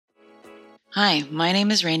Hi, my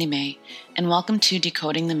name is Rainey May, and welcome to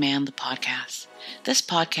Decoding the Man, the podcast. This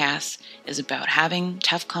podcast is about having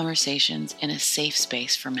tough conversations in a safe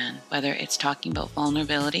space for men, whether it's talking about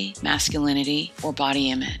vulnerability, masculinity, or body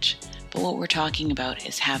image. But what we're talking about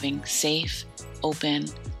is having safe, open,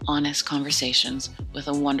 honest conversations with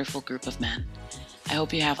a wonderful group of men. I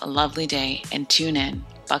hope you have a lovely day and tune in.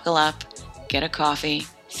 Buckle up, get a coffee,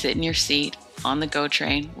 sit in your seat, on the GO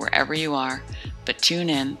train, wherever you are, but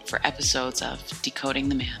tune in for episodes of Decoding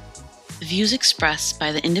the Man. The views expressed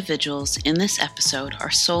by the individuals in this episode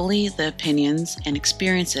are solely the opinions and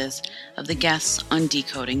experiences of the guests on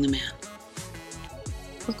Decoding the Man.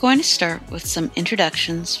 We're going to start with some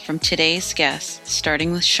introductions from today's guests,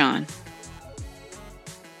 starting with Sean.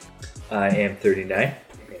 I am 39,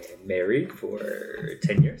 married for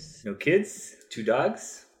 10 years, no kids, 2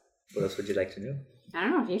 dogs. What else would you like to know? I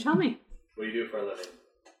don't know, you tell me. What do you do for a living?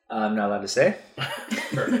 I'm not allowed to say.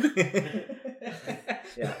 Perfect.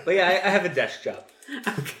 Yeah, but yeah, I have a desk job.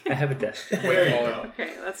 Okay. I have a desk job. Wait, hold on.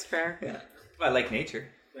 Okay, that's fair. Yeah, well, I like nature.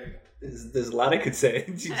 There you go. There's a lot I could say.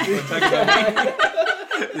 Do you want to talk about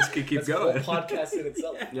me? This could keep going. That's a whole podcast in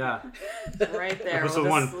itself. Yeah. Right there. Episode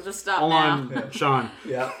one. We'll just stop All now. on Sean.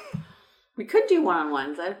 Yeah. We could do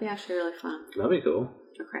one-on-ones. That'd be actually really fun. That'd be cool.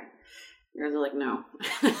 Okay. Yours are like, no.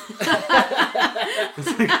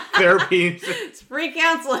 It's like therapy. It's free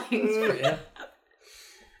counseling. Yeah.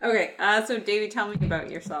 Okay, so Davey, tell me about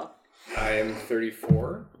yourself. I am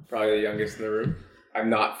 34, probably the youngest in the room. I'm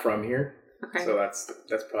not from here, Okay. so that's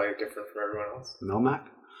probably different from everyone else. Melmac?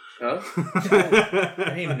 Huh? I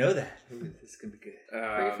didn't even know that. Ooh, this is going to be good. Where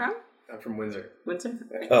are you from? I'm from Windsor. Windsor?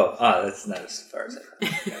 Okay. Oh, that's not as far as I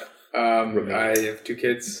know. I have 2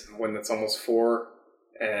 kids, one that's almost 4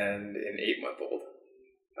 and an 8-month-old,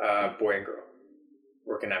 boy and girl,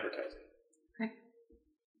 work in advertising. Okay.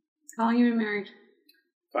 How long have you been married?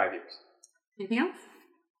 5 years. Anything else?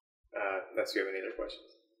 Unless you have any other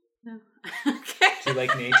questions. No. Okay. Do you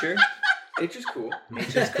like nature? Nature's cool.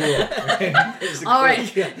 Nature's cool. All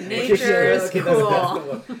right. Nature is Okay, cool. that's the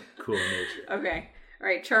one. Cool nature. Okay. All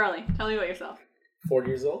right, Charlie, tell me about yourself. 40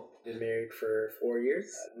 years old. Been married for 4 years.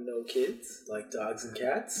 No kids. Like dogs and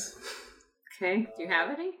cats. Okay. Do you have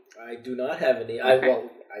any? I do not have any. Okay.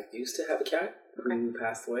 I used to have a cat who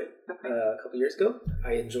passed away Okay. a couple years ago.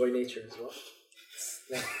 I enjoy nature as well.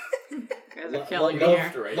 You guys are killing me love,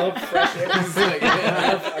 here. love fresh air.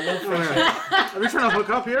 I love fresh air. Are we trying to hook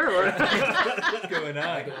up here? Or? What's going I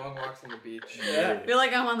on? like long walks on the beach. Yeah. I feel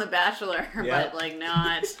like I'm on The Bachelor, Yeah. but like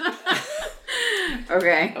not.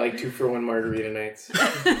 Okay. I like 2-for-1 margarita nights.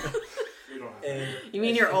 And You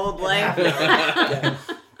mean your old life? yeah.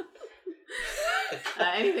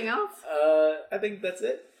 Anything else? I think that's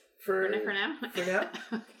it for For now? For now.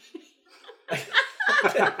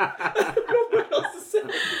 I don't know what else to say.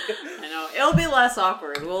 I know. It'll be less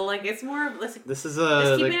awkward. Well, like, it's more of, listen, This is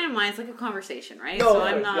just keep like, it in mind. It's like a conversation, right? No, so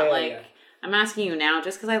I'm not yeah, like, yeah. I'm asking you now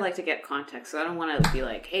just because I like to get context. So I don't want to be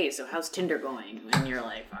like, hey, so how's Tinder going? And you're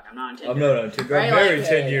like, fuck, I'm not on Tinder. I'm not on Tinder. Right, I'm married like-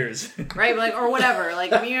 10 years. Right, like, or whatever,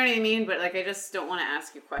 like, you know what I mean? But like, I just don't want to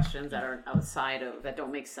ask you questions that are outside of that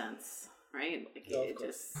don't make sense, right? Like, No, of it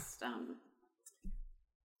course. just kinda.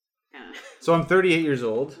 so I'm 38 years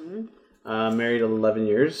old. Mhm. Married 11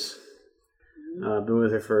 years. Been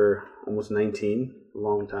with her for almost 19. A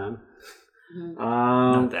long time.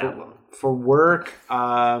 Not that long. For work,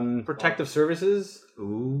 protective services.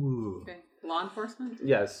 Ooh. Okay. Law enforcement.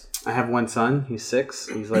 Yes. I have one son. He's 6.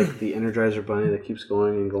 He's like the Energizer bunny that keeps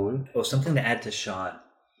going and going. Oh, something to add to Sean.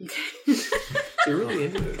 You're really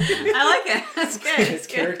into it. I like it. That's good. His It's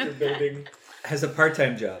good. character building. Has a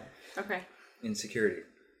part-time job Okay. in security.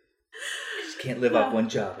 Just can't live off one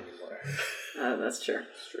job anymore. That's true.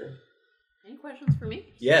 It's true. Any questions for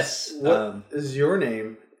me? Yes. What is your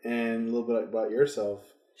name and a little bit about yourself?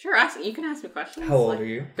 Sure. You can ask me questions. How old are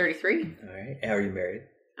you? 33. All right. Are you married?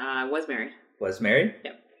 I was married. Was married?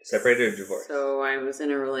 Yep. Separated or divorced? So I was in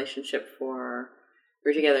a relationship we were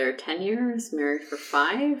together 10 years, married for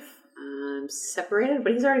 5. Separated,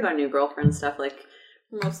 but he's already got a new girlfriend and stuff. Like,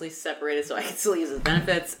 we're mostly separated so I can still use his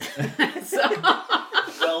benefits. So,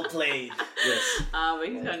 Well played. Yes. but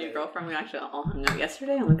he's got a new girlfriend. We actually all hung out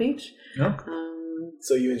yesterday on the beach. No?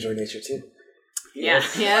 So you enjoy nature too? Yeah.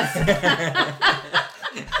 Yes.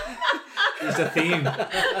 There's a theme.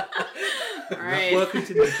 All right. Welcome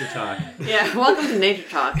to Nature Talk. Yeah. Welcome to Nature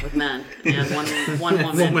Talk with men and one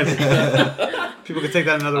woman. People can take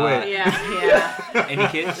that another way. Yeah. Any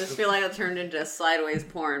I kids? just feel like it turned into sideways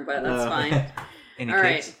porn, but that's fine. Any All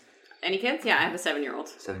kids? right. Any kids? Yeah, I have a 7-year-old.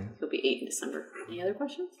 7. He'll be 8 in December. Any other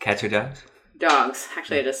questions? Cats or dogs? Dogs.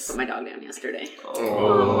 Actually, I just put my dog down yesterday.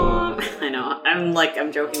 Oh. I know.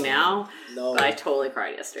 I'm joking now, No. but I totally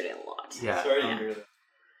cried yesterday a lot. Yeah. Sorry to hear that.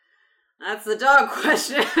 That's the dog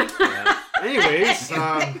question. Anyways,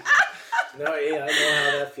 No, yeah, I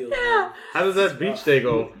know how that feels. Yeah. how does that beach day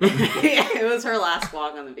go? It was her last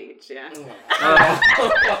walk on the beach, yeah.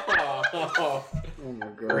 Oh my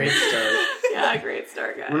god. Great start. Yeah, great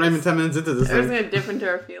start, guys. We're not even 10 minutes into this I was thing. going to dip into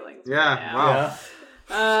our feelings. Yeah, wow.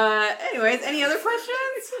 Anyways, any other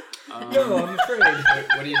questions? No, I'm afraid.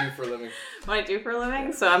 What do you do for a living? What I do for a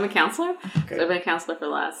living? So I'm a counselor. Okay. So I've been a counselor for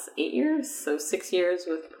the last 8 years. So 6 years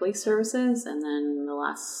with police services, and then the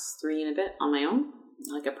last 3 and a bit on my own,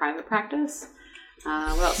 like a private practice.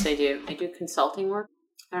 What else do I do? I do consulting work.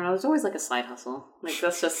 I don't know. There's always like a side hustle. Like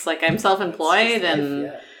that's just like I'm self-employed and.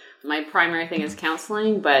 Yeah. My primary thing is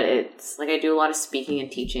counseling, but it's like I do a lot of speaking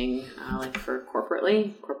and teaching, like for corporate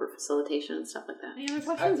facilitation and stuff like that. Any other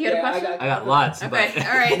questions? You had a question? I got lots. Okay, but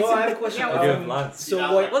all right. No, I have a question. Yeah, I do have lots. So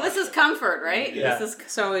what? well, this is comfort, right? Yeah. This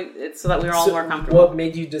is so it's so that we're all so more comfortable. What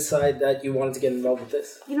made you decide that you wanted to get involved with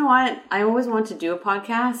this? You know what? I always wanted to do a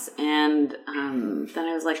podcast, and then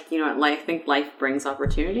I was like, you know what? I think life brings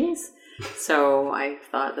opportunities. So I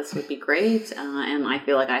thought this would be great, and I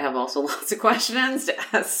feel like I have also lots of questions to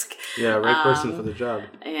ask. Yeah, right person for the job.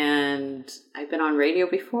 And I've been on radio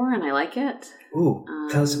before, and I like it. Ooh,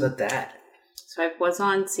 tell us about that. So I was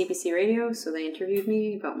on CBC Radio, so they interviewed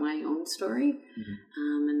me about my own story,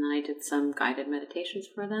 and then I did some guided meditations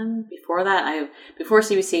for them. Before that, before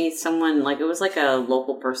CBC, someone it was like a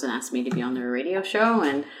local person asked me to be on their radio show,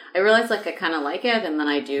 and I realized like I kind of like it, and then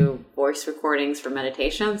I do voice recordings for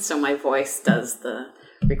meditation, so my voice does the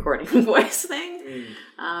recording voice thing.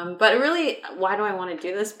 But really, why do I want to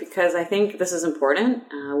do this? Because I think this is important.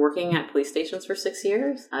 Working at police stations for 6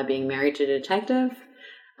 years, being married to a detective.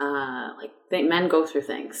 Men go through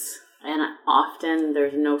things, and often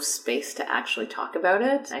there's no space to actually talk about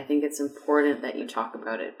it. I think it's important that you talk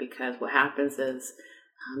about it, because what happens is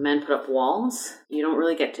men put up walls. You don't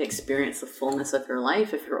really get to experience the fullness of your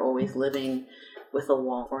life if you're always living with a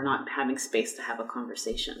wall or not having space to have a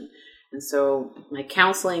conversation. And so my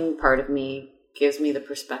counseling part of me gives me the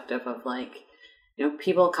perspective of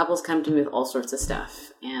couples come to me with all sorts of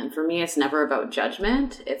stuff. And for me, it's never about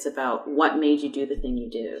judgment. It's about what made you do the thing you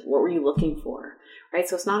did. What were you looking for? Right?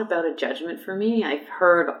 So it's not about a judgment for me. I've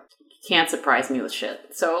heard, can't surprise me with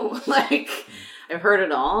shit. So I've heard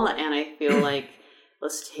it all. And I feel like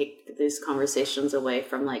let's take these conversations away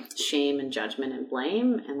from shame and judgment and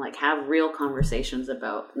blame, and have real conversations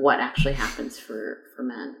about what actually happens for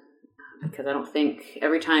men. Because I don't think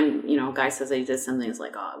every time, a guy says that he did something, it's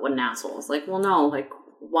like, oh, what an asshole. It's like, well, no,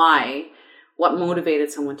 why? What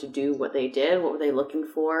motivated someone to do what they did? What were they looking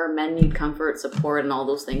for? Men need comfort, support, and all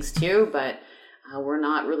those things too, but we're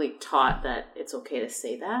not really taught that it's okay to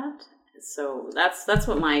say that. So that's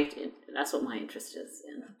what my interest is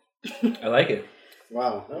in. I like it.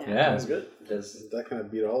 Wow. Yeah, That's good. Does That kind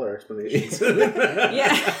of beat all our explanations.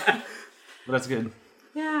 Yeah. But that's good.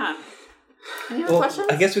 Yeah. Any other questions?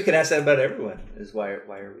 I guess we could ask that about everyone. Is why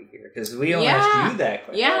are we here? Because we don't ask you that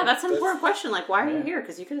question. Yeah, that's an important question. Why are you here?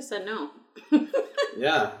 Because you could have said no.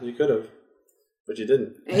 Yeah, you could have. But you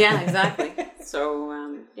didn't. Yeah, exactly. So,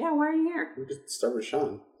 why are you here? We could start with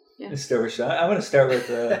Sean. Let's start with Sean. I want to start with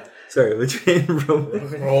sorry, with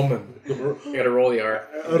Roman. Roman. You gotta roll the R.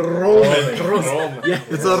 Roman. Yeah,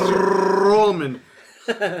 it's a Roman.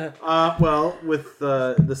 Well, with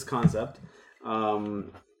this concept,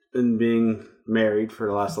 and being married for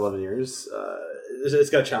the last 11 years, it's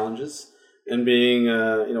got challenges. And being,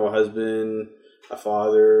 a husband, a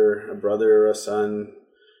father, a brother, a son,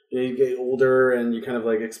 you get older and you kind of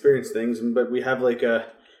experience things. But we have a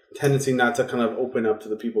tendency not to kind of open up to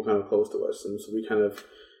the people kind of close to us. And so we kind of,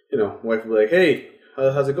 wife will be like, hey,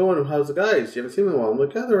 how's it going? How's the guys? You haven't seen them in a while. I'm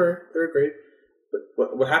like, yeah, they're great.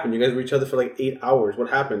 But what happened? You guys were each other for 8 hours. What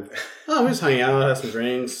happened? Oh, we just hung out, had some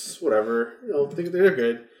drinks, whatever. They're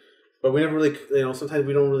good. But we never really, sometimes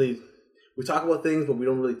we don't really, we talk about things, but we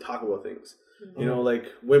don't really talk about things.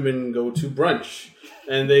 Mm-hmm. Women go to brunch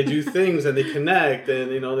and they do things and they connect and,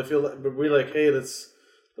 they feel but we're like, hey, let's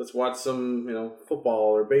watch some,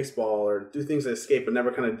 football or baseball or do things that escape but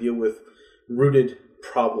never kind of deal with rooted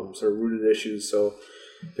problems or rooted issues. So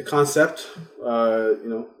the concept,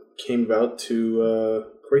 came about to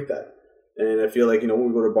create that. And I feel like, when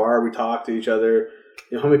we go to a bar, we talk to each other.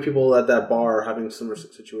 How many people at that bar are having similar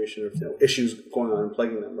situation or issues going on and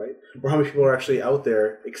plaguing them, right? Or how many people are actually out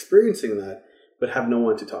there experiencing that but have no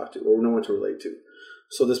one to talk to or no one to relate to?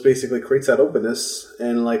 So this basically creates that openness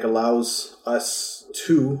and allows us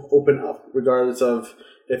to open up regardless of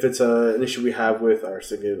if it's an issue we have with our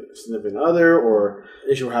significant other, or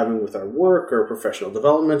an issue we're having with our work or professional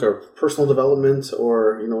development or personal development,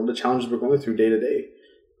 or, you know, the challenges we're going through day to day.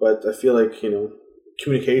 But I feel like, you know,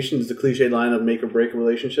 communication is the cliche line of make or break a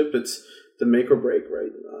relationship. It's the make or break,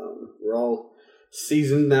 right? We're all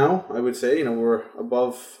seasoned now, I would say. You know, we're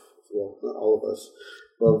above, well, not all of us,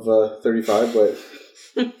 above 35,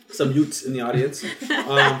 but some youths in the audience.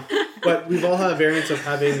 But we've all had variants of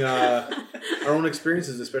having our own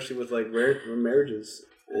experiences, especially with like marriages.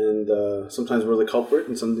 And sometimes we're the culprit,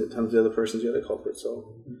 and sometimes the other person's the other culprit.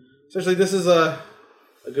 So essentially, this is a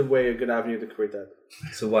good avenue to create that.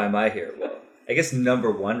 So why am I here? Well, I guess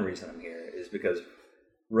number one reason I'm here is because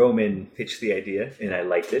Roman pitched the idea and I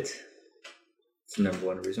liked it. It's the number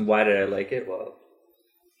one reason. Why did I like it? Well,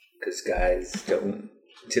 because guys don't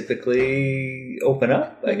typically open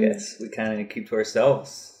up, I guess. We kind of keep to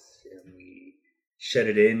ourselves. And we shut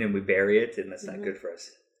it in and we bury it, and that's not good for us.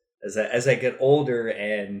 As I get older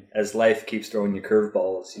and as life keeps throwing you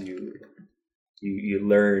curveballs, you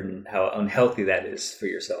learn how unhealthy that is for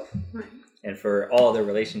yourself. Right. And for all the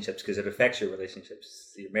relationships, because it affects your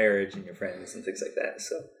relationships, your marriage and your friends and things like that.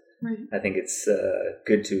 So I think it's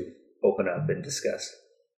good to open up and discuss.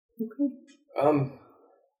 Okay.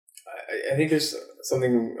 I think there's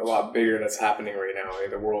something a lot bigger that's happening right now.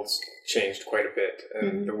 The world's changed quite a bit,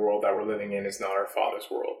 and the world that we're living in is not our father's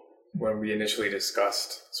world. When we initially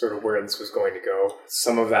discussed sort of where this was going to go,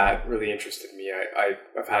 some of that really interested me.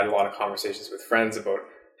 I've had a lot of conversations with friends about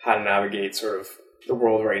how to navigate sort of the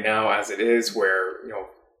world right now as it is, where, you know,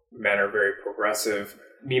 men are very progressive.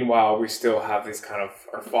 Meanwhile, we still have this kind of,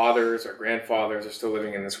 our fathers, our grandfathers are still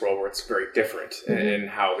living in this world where it's very different in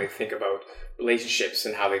how they think about relationships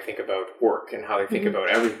and how they think about work and how they think about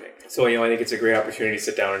everything. So, you know, I think it's a great opportunity to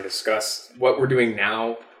sit down and discuss what we're doing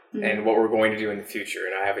now and what we're going to do in the future.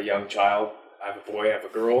 And I have a young child, I have a boy, I have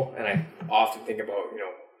a girl, and I often think about, you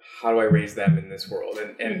know, how do I raise them in this world?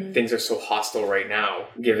 And things are so hostile right now,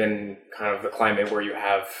 given kind of the climate where you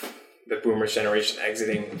have the boomers generation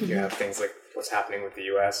exiting, you have things like what's happening with the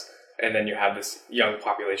US, and then you have this young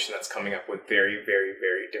population that's coming up with very, very,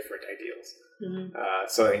 very different ideals.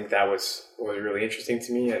 So I think that was really interesting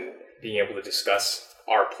to me, and being able to discuss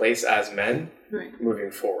our place as men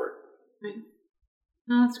moving forward. Right.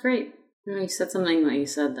 No, that's great. You know, you said something that you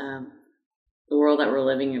said, the world that we're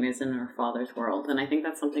living in is in our father's world. And I think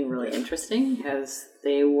that's something really interesting, because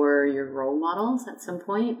they were your role models at some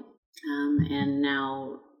point. And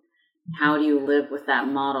now, how do you live with that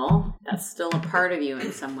model that's still a part of you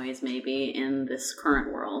in some ways, maybe, in this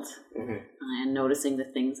current world? And noticing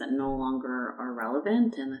the things that no longer are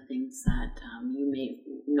relevant, and the things that you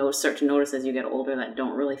may start to notice as you get older that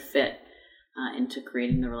don't really fit into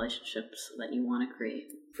creating the relationships that you want to create.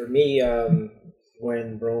 For me,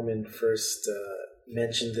 when Roman first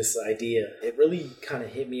mentioned this idea, it really kind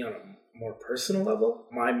of hit me on a more personal level.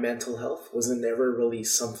 My mental health wasn't ever really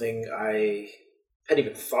something I had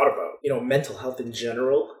even thought about. You know, mental health in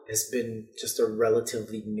general has been just a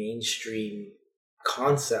relatively mainstream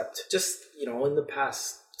concept. Just, you know, in the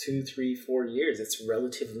past 2, 3, 4 years, it's a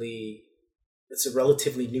relatively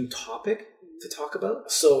new topic to talk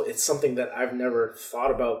about. So it's something that I've never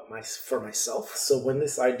thought about for myself. So when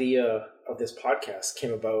this idea of this podcast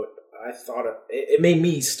came about, I thought it made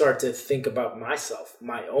me start to think about myself,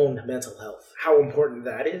 my own mental health, how important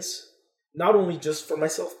that is, not only just for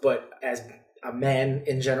myself, but as a man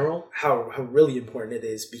in general, how really important it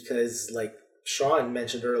is. Because like Sean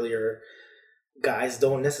mentioned earlier, guys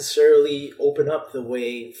don't necessarily open up the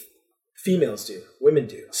way females do, women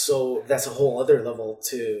do. So that's a whole other level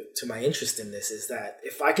to my interest in this, is that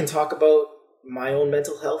if I can talk about my own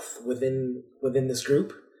mental health within this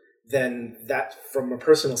group, then that, from a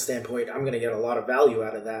personal standpoint, I'm going to get a lot of value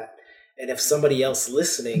out of that. And if somebody else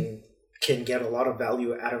listening can get a lot of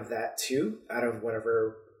value out of that too, out of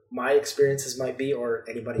whatever my experiences might be, or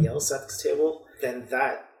anybody else at this table, then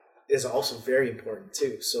that is also very important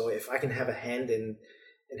too. So if I can have a hand in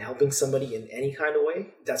helping somebody in any kind of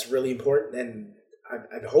way, that's really important. And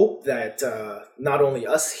I hope that not only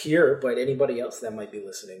us here, but anybody else that might be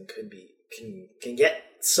listening can get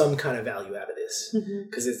some kind of value out of this,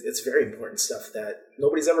 because it's very important stuff that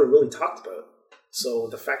nobody's ever really talked about. So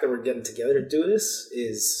the fact that we're getting together to do this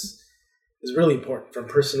is really important from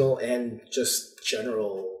personal and just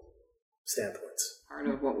general standpoints. Part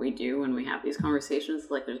of what we do when we have these conversations,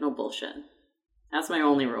 like, there's no bullshit. That's my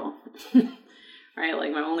only rule. Right?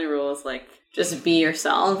 Like, my only rule is, like, just be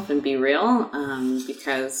yourself and be real,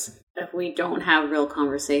 because if we don't have real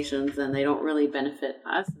conversations, then they don't really benefit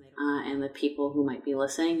us and the people who might be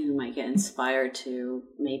listening, who might get inspired to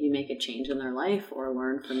maybe make a change in their life or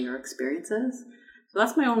learn from your experiences. So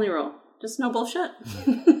that's my only rule. Just no bullshit.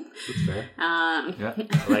 That's fair. Yeah,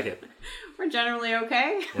 I like it. We're generally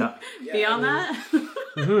okay. Yeah. Beyond that.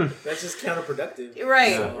 That's just counterproductive.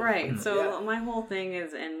 Right, Yeah. right. So my whole thing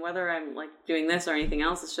is, and whether I'm like doing this or anything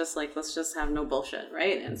else, it's just like, let's just have no bullshit,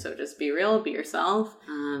 right? And so just be real, be yourself,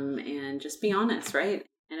 and just be honest, right?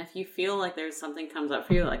 And if you feel like there's something comes up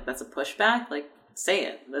for you, like that's a pushback, like say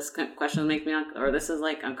it. This question makes me, or this is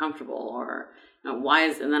like uncomfortable, or why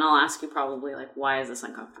is, and then I'll ask you probably like, why is this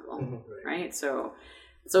uncomfortable, right? So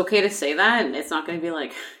it's okay to say that, and it's not going to be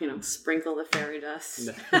like, sprinkle the fairy dust.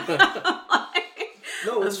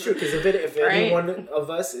 No, it's true, because if any one of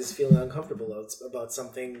us is feeling uncomfortable about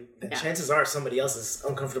something, then chances are somebody else is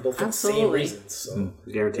uncomfortable for the same reasons. So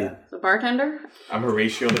Guaranteed. The bartender? I'm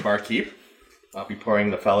Horatio, the barkeep. I'll be pouring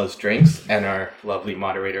the fellas' drinks and our lovely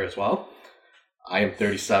moderator as well. I am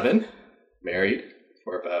 37, married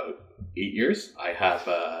for about 8 years. I have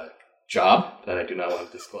a job that I do not want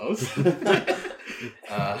to disclose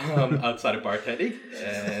outside of bartending,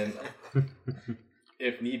 and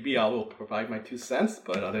if need be, I will provide my 2 cents.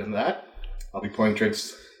 But other than that, I'll be pouring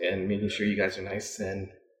drinks and making sure you guys are nice and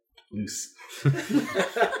loose.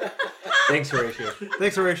 Thanks, Horatio.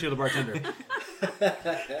 Thanks, Horatio, the bartender.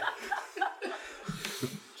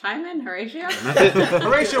 Chime in, Horatio.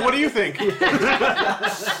 Horatio, what do you think? I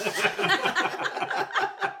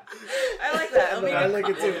like that. I like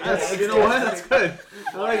it too. You know what? That's good.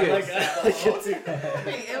 I like it. I like it too.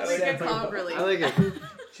 It'll be good comic relief. I like it.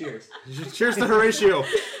 Cheers. Cheers to Horatio.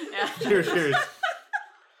 Yeah. Cheers.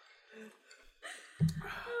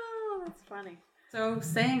 Oh, that's funny. So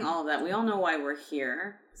saying all of that, we all know why we're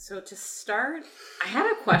here. So to start, I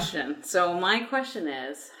had a question. So my question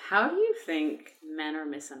is, how do you think men are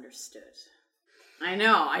misunderstood? I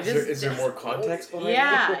know. Is there more context behind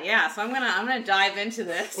that? Yeah. So I'm gonna dive into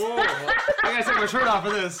this. Whoa, I gotta take my shirt off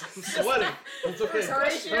for this. I'm sweating. It's okay.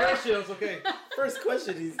 Horatio. It's okay. First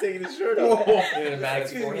question, he's taking his shirt off. In a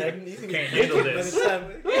mag's forehead. He's gonna Can't be handle naked by this. the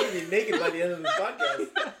time. He's gonna be naked by the end of this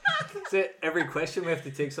podcast. Is it every question we have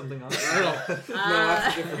to take something off? I don't know.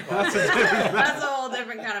 That's a different. That's a whole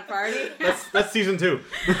different kind of party. That's season 2.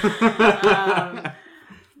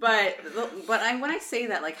 But when I say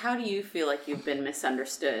that, like, how do you feel like you've been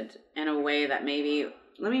misunderstood in a way that maybe,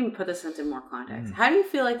 let me put this into more context. How do you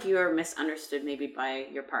feel like you are misunderstood maybe by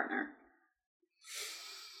your partner?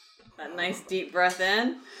 That nice deep breath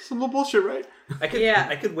in. Some little bullshit, right? I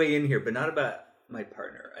could weigh in here, but not about my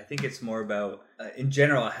partner. I think it's more about, in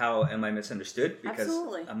general, how am I misunderstood? Because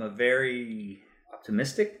Absolutely. I'm a very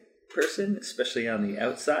optimistic person, especially on the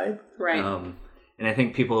outside. Right. And I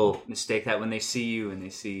think people mistake that when they see you and they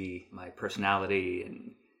see my personality,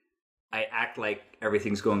 and I act like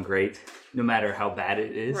everything's going great, no matter how bad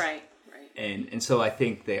it is. Right. And so I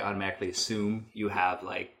think they automatically assume you have,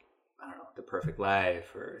 like, I don't know, the perfect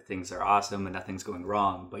life, or things are awesome and nothing's going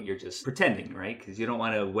wrong, but you're just pretending, right? Because you don't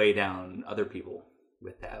want to weigh down other people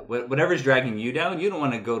with that. Whatever's dragging you down, you don't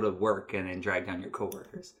want to go to work and then drag down your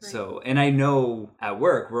coworkers. Right. So, and I know at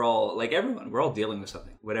work, we're all, like everyone, we're all dealing with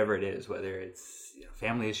something, whatever it is, whether it's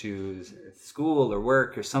family issues, or school, or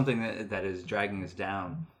work, or something that is dragging us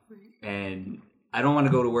down. Right. And I don't want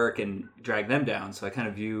to go to work and drag them down, so I kind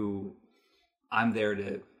of view I'm there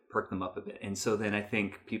to perk them up a bit. And so then I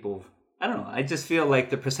think people, I don't know, I just feel like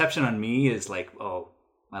the perception on me is like, oh,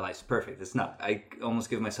 my life's perfect. It's not. I almost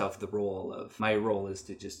give myself the role of, my role is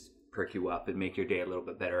to just perk you up and make your day a little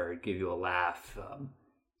bit better, give you a laugh,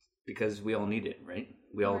 because we all need it, right?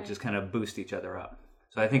 We all just kind of boost each other up.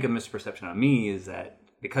 So I think a misperception on me is that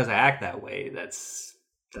because I act that way, that's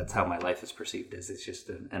how my life is perceived, as it's just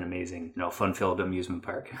an amazing, fun-filled amusement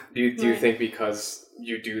park. Do you think because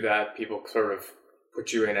you do that, people sort of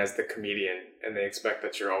put you in as the comedian and they expect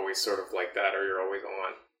that you're always sort of like that, or you're always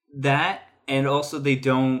on? That, and also they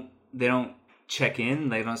don't check in.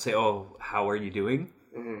 They don't say, "Oh, how are you doing?"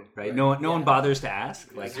 Mm-hmm. Right? No one bothers to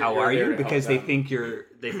ask, like, "How are you?" Because they think you're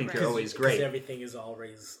always great. Because everything is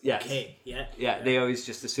always okay. Yeah. They always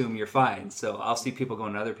just assume you're fine. So I'll see people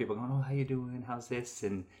going to other people going, "Oh, how you doing? How's this?"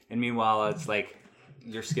 And meanwhile, it's like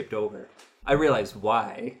you're skipped over. I realize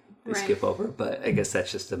why they skip over, but I guess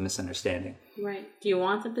that's just a misunderstanding. Right. Do you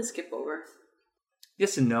want them to skip over?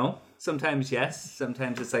 Yes and no. Sometimes yes.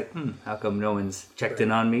 Sometimes it's like, how come no one's checked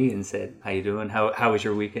in on me and said, "How you doing? How was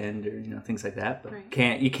your weekend?" Or things like that. But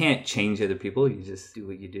you can't change other people. You just do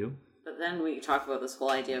what you do. But then we talk about this whole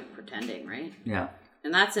idea of pretending, right? Yeah.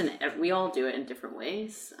 And that's we all do it in different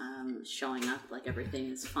ways. Showing up like everything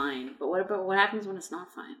is fine. But what happens when it's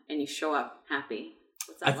not fine and you show up happy?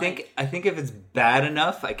 What's that I think if it's bad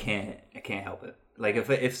enough, I can't help it. Like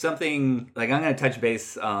if something, like I'm going to touch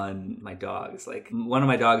base on my dogs. Like one of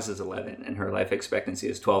my dogs is 11 and her life expectancy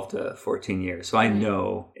is 12 to 14 years. So I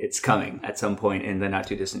know it's coming at some point in the not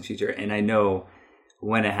too distant future. And I know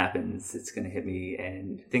when it happens, it's going to hit me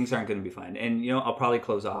and things aren't going to be fine. And, I'll probably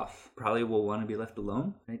close off. Probably will want to be left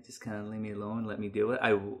alone, right? Just kind of leave me alone, let me deal with it.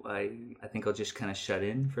 I think I'll just kind of shut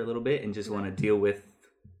in for a little bit and just want to deal with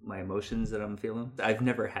my emotions that I'm feeling. I've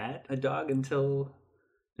never had a dog until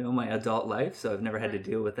my adult life, so I've never had to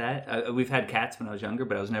deal with that. We've had cats when I was younger,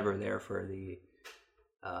 but I was never there for the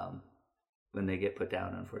when they get put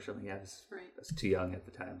down. Unfortunately, I was too young at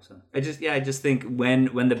the time. So I just think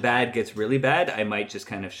when the bad gets really bad, I might just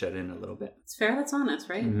kind of shut in a little bit. It's fair. That's honest,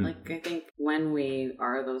 right? Mm-hmm. Like I think when we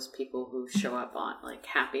are those people who show up on like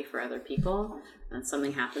happy for other people, and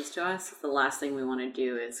something happens to us, the last thing we want to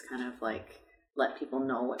do is kind of like let people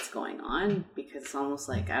know what's going on, because it's almost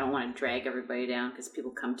like I don't want to drag everybody down because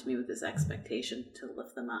people come to me with this expectation to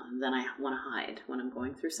lift them up, and then I want to hide when I'm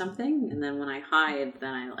going through something, and then when I hide,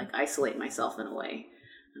 then I like isolate myself in a way.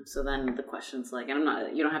 So then the question's like, and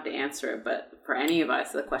you don't have to answer it, but for any of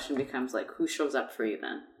us, the question becomes like, who shows up for you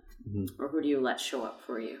then? Mm-hmm. Or who do you let show up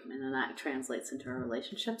for you? And then that translates into our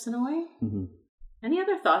relationships in a way. Mm-hmm. Any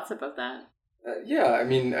other thoughts about that? Yeah, I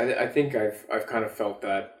mean, I think I've kind of felt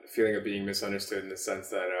that feeling of being misunderstood in the sense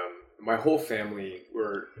that my whole family,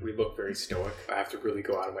 we look very stoic. I have to really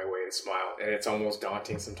go out of my way to smile. And it's almost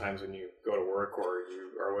daunting sometimes when you go to work or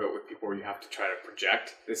you are out with people where you have to try to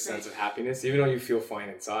project this sense of happiness, even though you feel fine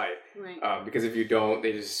inside. Right. Because if you don't,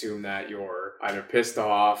 they just assume that you're either pissed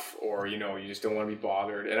off or, you just don't want to be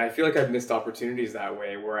bothered. And I feel like I've missed opportunities that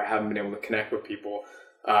way where I haven't been able to connect with people.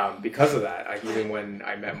 Because of that, even when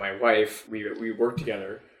I met my wife, we worked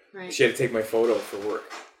together. Right. She had to take my photo for work,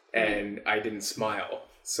 and I didn't smile.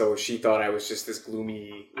 So she thought I was just this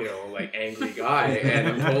gloomy, like angry guy, and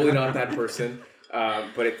I'm totally not that person.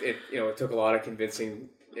 But it took a lot of convincing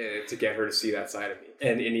to get her to see that side of me.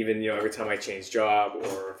 And even every time I change job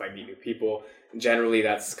or if I meet new people, generally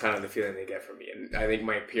that's kind of the feeling they get from me. And I think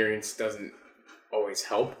my appearance doesn't always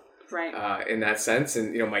help. Right. In that sense.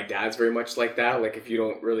 And, my dad's very much like that. Like, if you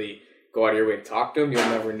don't really go out of your way to talk to him, you'll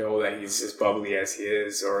never know that he's as bubbly as he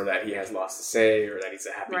is, or that he has lots to say, or that he's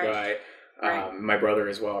a happy guy. Right. My brother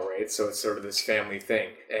as well, right? So it's sort of this family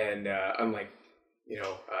thing. And unlike,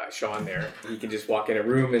 Sean there, he can just walk in a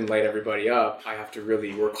room and light everybody up. I have to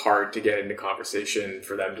really work hard to get into conversation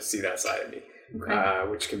for them to see that side of me. Okay.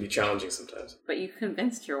 Which can be challenging sometimes. But you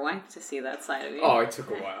convinced your wife to see that side of you. Oh, it took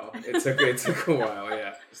a while. It took a while,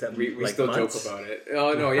 yeah. We like still months? Joke about it.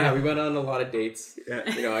 Oh, no, yeah, we went on a lot of dates. Yeah.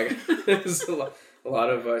 It was a lot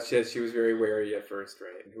of, she was very wary at first,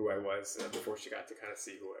 right, and who I was before she got to kind of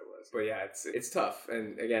see who I was. But yeah, it's tough.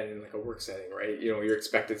 And again, in like a work setting, right, you're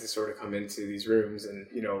expected to sort of come into these rooms and,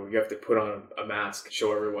 you have to put on a mask,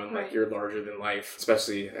 show everyone like you're larger than life,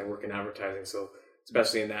 especially I work in advertising, so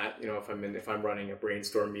especially in that, if I'm running a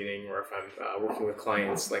brainstorm meeting or if I'm working with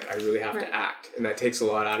clients, like I really have to act, and that takes a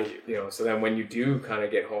lot out of you, so then when you do kind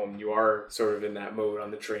of get home, you are sort of in that mode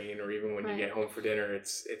on the train, or even when you get home for dinner,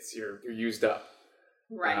 it's you're used up.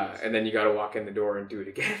 Right. And then you got to walk in the door and do it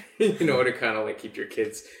again, to kind of like keep your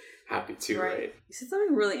kids happy too, right? You said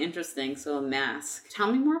something really interesting. So a mask.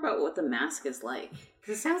 Tell me more about what the mask is like.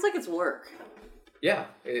 Because it sounds like it's work. Yeah,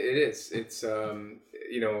 it is. It's,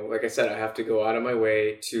 like I said, I have to go out of my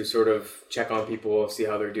way to sort of check on people, see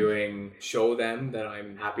how they're doing, show them that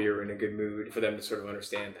I'm happy or in a good mood, for them to sort of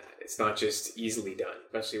understand that. It's not just easily done,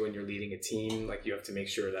 especially when you're leading a team. Like, you have to make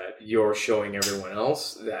sure that you're showing everyone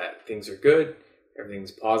else that things are good,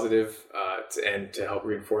 everything's positive, and to help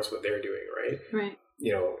reinforce what they're doing, right? Right.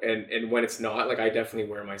 And when it's not, like, I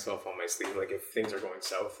definitely wear myself on my sleeve. Like, if things are going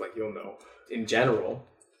south, like, you'll know. In general,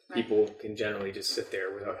 people can generally just sit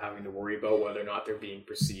there without having to worry about whether or not they're being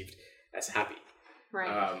perceived as happy.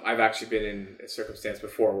 Right. I've actually been in a circumstance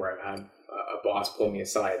before where I've had a boss pull me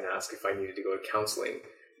aside and ask if I needed to go to counseling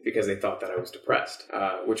because they thought that I was depressed,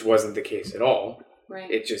 which wasn't the case at all.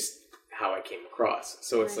 Right. It just how I came across.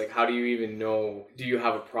 So it's like, how do you even know, do you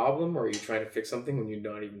have a problem, or are you trying to fix something when you're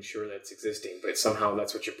not even sure that it's existing, but somehow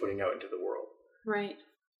that's what you're putting out into the world? Right.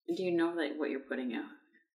 Do you know that what you're putting out?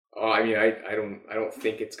 Oh, I mean, I don't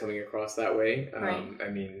think it's coming across that way. I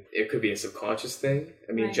mean, it could be a subconscious thing.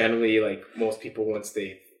 I mean, generally, like most people, once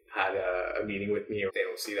they've had a meeting with me, they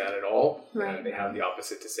don't see that at all. Right. They have the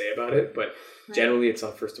opposite to say about it, but generally it's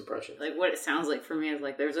on first impression. Like, what it sounds like for me is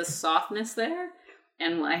like there's a softness there.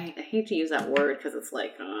 And I hate to use that word because it's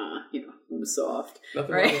like, I'm soft.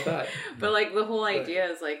 Nothing wrong with that. But like the whole idea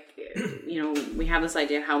is like, we have this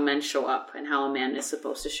idea of how men show up and how a man is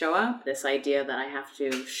supposed to show up. This idea that I have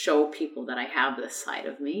to show people that I have this side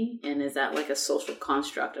of me. And is that like a social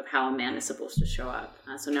construct of how a man is supposed to show up?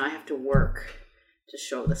 So now I have to work to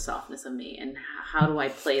show the softness of me. And how do I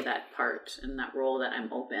play that part and that role that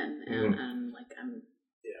I'm open and like I'm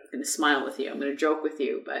going to smile with you, I'm going to joke with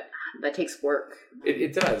you, but that takes work.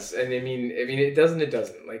 It does, and I mean, it doesn't. It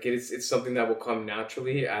doesn't. Like it's something that will come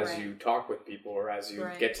naturally as you talk with people or as you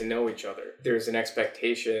get to know each other. There's an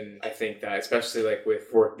expectation, I think, that especially like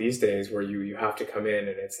with work these days, where you have to come in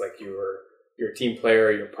and it's like you're a team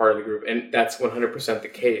player, you're part of the group, and that's 100% the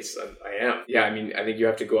case. I am. Yeah, I mean, I think you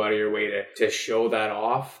have to go out of your way to show that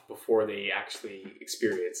off before they actually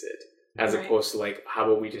experience it. As opposed to like, how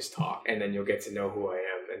about we just talk and then you'll get to know who I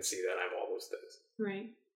am and see that I'm all those things.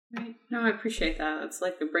 Right. No, I appreciate that. It's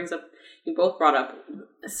like, it brings up, you both brought up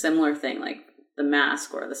a similar thing, like the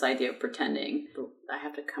mask or this idea of pretending. I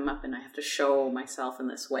have to come up and I have to show myself in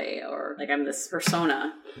this way, or like I'm this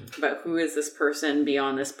persona, but who is this person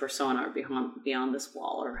beyond this persona or beyond this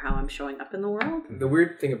wall, or how I'm showing up in the world? The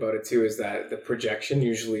weird thing about it too is that the projection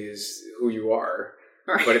usually is who you are,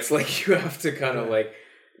 but it's like you have to kind of like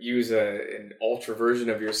use an ultra version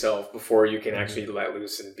of yourself before you can actually let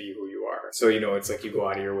loose and be who you are. So, it's like you go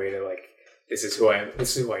out of your way to like, this is who I am,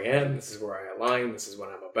 this is who I am, this is where I align, this is what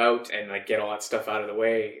I'm about, and like get all that stuff out of the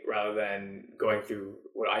way rather than going through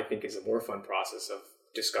what I think is a more fun process of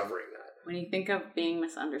discovering that. When you think of being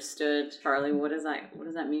misunderstood, Charlie, what does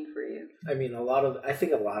that mean for you? I mean, I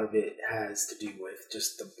think a lot of it has to do with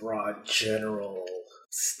just the broad general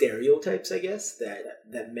stereotypes, I guess,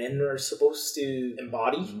 that men are supposed to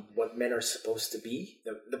embody, what men are supposed to be,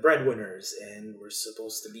 the breadwinners, and we're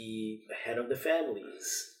supposed to be the head of the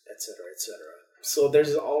families, etc., etc. So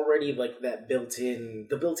there's already like that built-in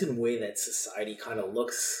way that society kind of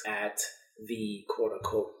looks at the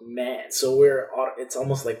quote-unquote man. So it's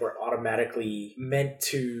almost like we're automatically meant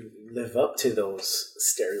to live up to those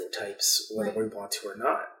stereotypes, whether we want to or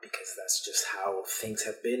not, because that's just how things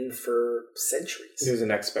have been for centuries. There's an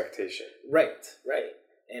expectation. Right.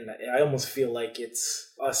 And I almost feel like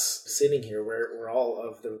it's us sitting here, we're all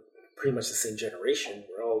of pretty much the same generation,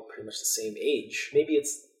 we're all pretty much the same age.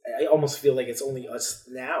 I almost feel like it's only us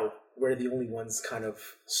now, we're the only ones kind of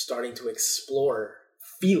starting to explore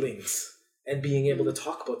feelings and being able to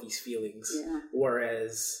talk about these feelings. Yeah.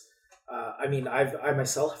 Whereas, I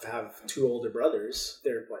myself have two older brothers.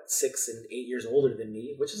 They're 6 and 8 years older than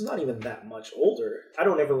me, which is not even that much older. I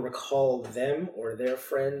don't ever recall them or their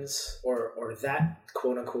friends or that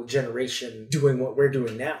quote unquote generation doing what we're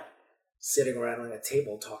doing now. Sitting around on a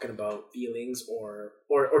table talking about feelings or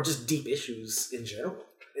just deep issues in general.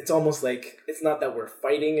 It's almost like it's not that we're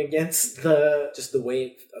fighting against the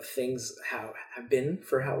way of things have been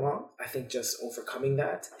for how long. I think just overcoming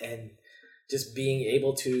that and just being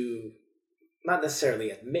able to not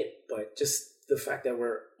necessarily admit, but just the fact that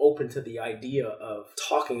we're open to the idea of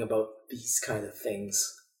talking about these kind of things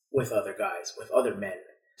with other guys, with other men.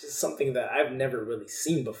 It's something that I've never really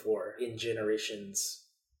seen before in generations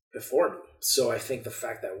before me. So I think the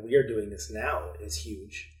fact that we're doing this now is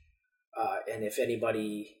huge. And if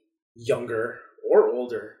anybody younger or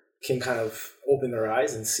older can kind of open their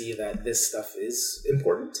eyes and see that this stuff is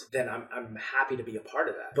important, then I'm happy to be a part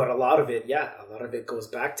of that. But a lot of it goes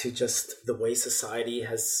back to just the way society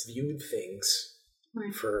has viewed things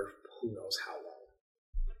for who knows how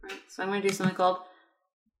long. Right. So I'm going to do something called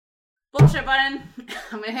bullshit button.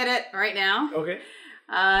 I'm going to hit it right now. Okay.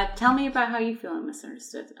 Tell me about how you feel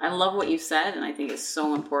misunderstood. I love what you said, and I think it's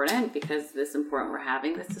so important because it's important we're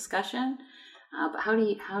having this discussion. But how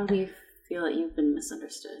do you feel that you've been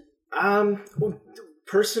misunderstood? Well,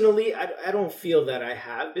 personally, I don't feel that I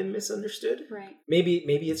have been misunderstood. Right. Maybe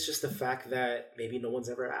it's just the fact that maybe no one's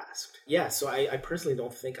ever asked. Yeah, so I personally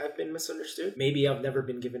don't think I've been misunderstood. Maybe I've never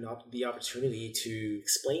been given the opportunity to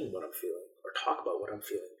explain what I'm feeling or talk about what I'm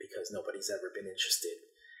feeling because nobody's ever been interested.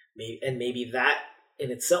 Maybe that in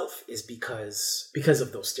itself is because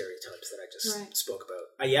of those stereotypes that I just spoke about.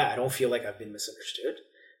 I don't feel like I've been misunderstood,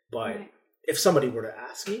 but if somebody were to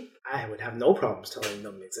ask me, I would have no problems telling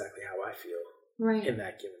them exactly how I feel in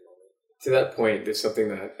that given moment. To that point, there's something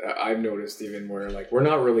that I've noticed even where like we're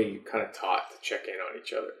not really kind of taught to check in on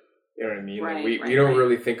each other. You know what I mean? Like we don't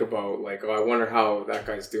really think about like, oh, I wonder how that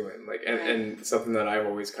guy's doing. Like, and something that I've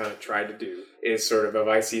always kind of tried to do is sort of if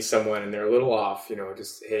I see someone and they're a little off,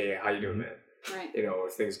 just, hey, how you doing, man? Right. Are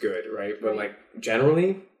things good, right? But like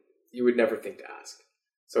generally, you would never think to ask.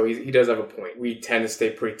 So he does have a point. We tend to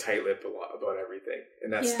stay pretty tight-lipped about everything,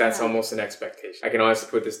 and that's almost an expectation. I can honestly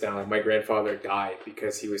put this down. Like my grandfather died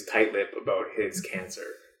because he was tight-lipped about his cancer.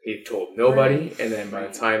 he told nobody, and then by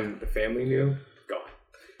the time the family knew, gone.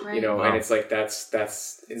 Right. You know, Wow. and it's like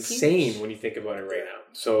that's insane when you think about it right now.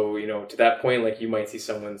 So, you know, to that point, like you might see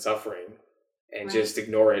someone suffering and just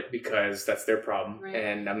ignore it because that's their problem,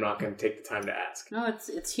 and I'm not going to take the time to ask. No,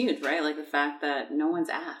 it's huge, right? Like the fact that no one's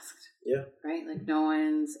asked. Yeah. Right? Like no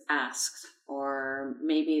one's asked. Or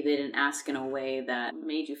maybe they didn't ask in a way that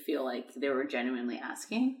made you feel like they were genuinely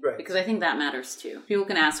asking. Right. Because I think that matters too. People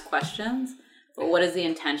can ask questions, but what is the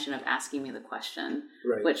intention of asking me the question?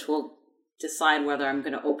 Right. Which will decide whether I'm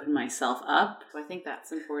going to open myself up. So I think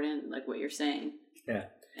that's important, like what you're saying. Yeah.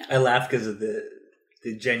 I laugh because of the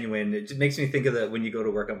genuine. It just makes me think of when you go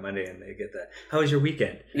to work on Monday and they get how was your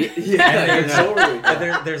weekend? Totally.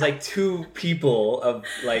 There's like 2 people of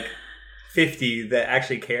like 50 that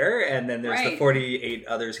actually care, and then there's the 48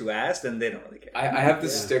 others who asked, and they don't really care. I have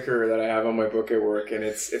this sticker that I have on my book at work, and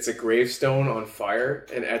it's a gravestone on fire,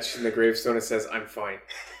 and etched in the gravestone it says, "I'm fine."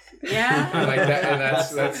 Yeah. And like that, and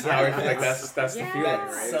that's how I feel like that's the feeling,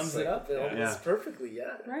 That right? sums It's it up Yeah. perfectly,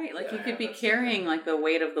 yeah. Right, like you could be carrying like the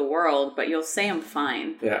weight of the world, but you'll say I'm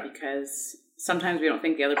fine. Yeah. Because sometimes we don't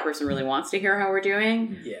think the other person really wants to hear how we're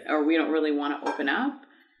doing. Yeah. Or we don't really want to open up.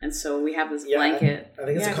 And so we have this Yeah, blanket. I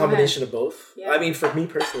think it's Yeah, a go combination of both. Yeah. I mean, for me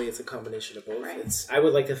personally, it's a combination of both. Right. I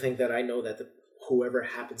would like to think that I know that whoever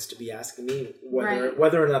happens to be asking me, Right.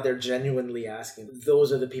 whether or not they're genuinely asking,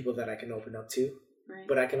 those are the people that I can open up to. Right.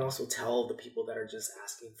 But I can also tell the people that are just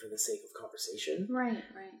asking for the sake of conversation. Right.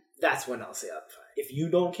 That's when I'll say I'm fine. If you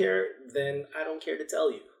don't care, then I don't care to tell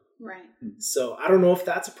you. Right. So I don't know if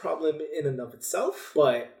that's a problem in and of itself,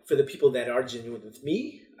 but for the people that are genuine with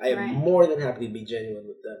me, I am Right. more than happy to be genuine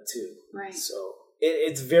with them too. Right. So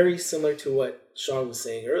it's very similar to what Sean was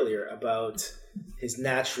saying earlier about his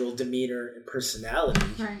natural demeanor and personality.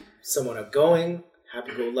 Right. Someone outgoing,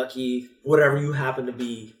 happy-go-lucky, whatever you happen to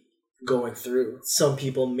be going through. Some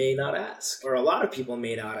people may not ask, or a lot of people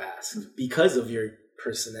may not ask because of your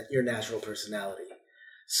natural personality.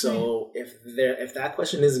 So if that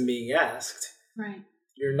question isn't being asked, Right.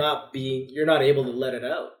 you're not able to let it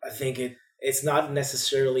out. I think it's not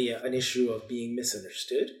necessarily an issue of being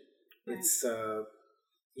misunderstood. Right. It's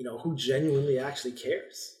who genuinely actually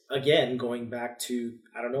cares. Again, going back to,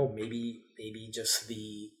 I don't know, maybe just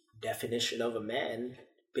the definition of a man,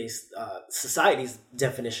 society's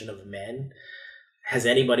definition of a man. Has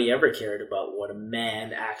anybody ever cared about what a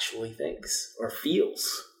man actually thinks or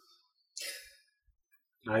feels?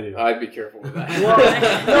 I do. I'd be careful with that.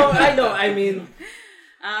 Well, no, I know. I mean,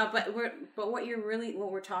 But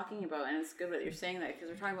what we're talking about, and it's good that you're saying that because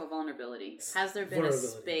we're talking about vulnerability. Has there been a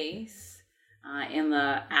space in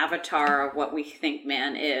the avatar of what we think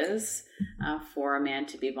man is for a man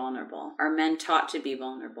to be vulnerable? Are men taught to be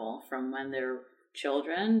vulnerable from when they're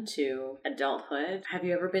children to adulthood? Have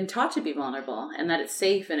you ever been taught to be vulnerable and that it's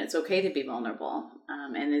safe and it's okay to be vulnerable?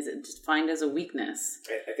 And is it defined as a weakness?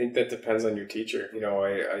 I think that depends on your teacher. You know,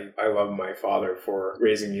 I love my father for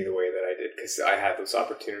raising me the way that I did because I had those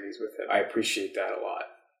opportunities with him. I appreciate that a lot.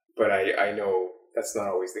 But I know that's not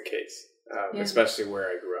always the case, especially where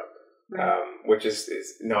I grew up, Right. which is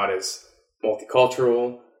not as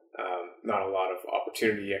multicultural, not a lot of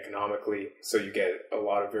opportunity economically. So you get a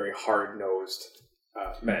lot of very hard-nosed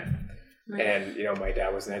men. Right. And, you know, my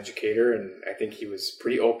dad was an educator, and I think he was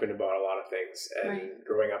pretty open about a lot of things. And Right.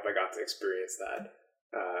 growing up, I got to experience that.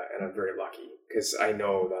 And I'm very lucky because I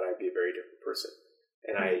know that I'd be a very different person.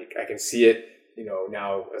 And I can see it, you know,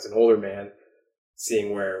 now as an older man,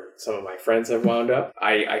 seeing where some of my friends have wound up.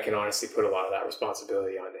 I can honestly put a lot of that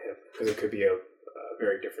responsibility onto him because it could be a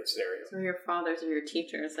very different scenario. So your fathers or your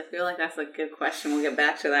teachers? I feel like that's a good question. We'll get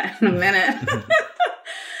back to that in a minute.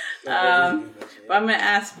 But I'm going to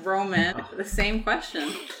ask Roman the same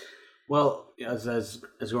question. Well, as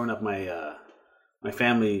growing up, my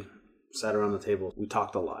family sat around the table. We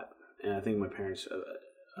talked a lot, and I think my parents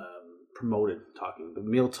promoted talking. The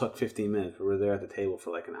meal took 15 minutes. We were there at the table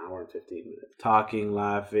for like an hour and 15 minutes, talking,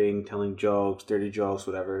 laughing, telling jokes, dirty jokes,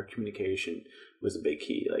 whatever. Communication was a big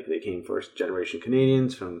key. Like they came first generation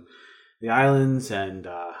Canadians from the islands, and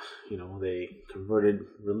they converted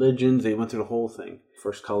religions. They went through the whole thing.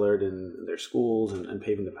 First colored in their schools and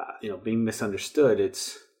paving the path. You know, being misunderstood,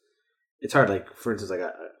 it's hard. Like, for instance, I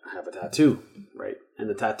have a tattoo, right? And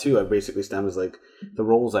the tattoo, I basically stem as like the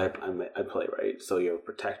roles I play, right? So you're a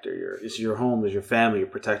protector. It's your home, it's your family, your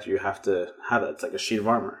protector. You have to have that. It's like a sheet of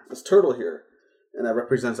armor. This turtle here, and that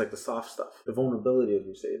represents like the soft stuff, the vulnerability, as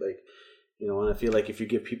you say, like. You know, and I feel like if you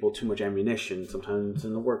give people too much ammunition, sometimes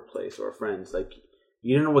in the workplace or friends, like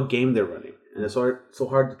you don't know what game they're running. And it's so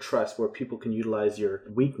hard to trust where people can utilize your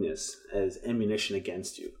weakness as ammunition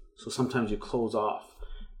against you. So sometimes you close off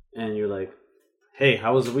and you're like, hey,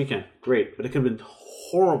 how was the weekend? Great. But it could have been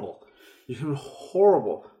horrible. It could have been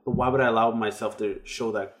horrible. But why would I allow myself to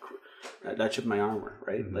show that chip in my armor,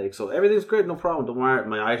 right? Like, so everything's good, no problem. Don't worry,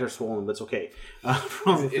 my eyes are swollen, but it's okay.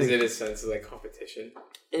 Is it a sense of like competition?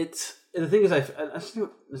 It's the thing is, it's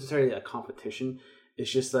not necessarily a competition.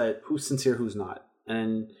 It's just that who's sincere, who's not,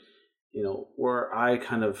 and where I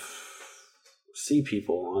kind of see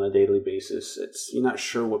people on a daily basis, you're not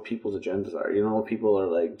sure what people's agendas are. You don't know what people are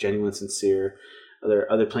like, genuine, sincere.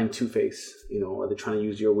 Are they playing Two-Face? Are they trying to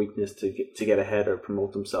use your weakness to get ahead or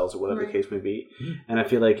promote themselves or whatever the case may be? And I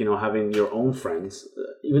feel like having your own friends,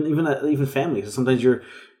 even family. So sometimes you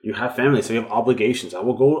have family, so you have obligations. I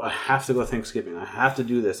have to go to Thanksgiving. I have to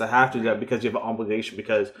do this. I have to do that because you have an obligation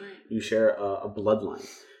because you share a bloodline.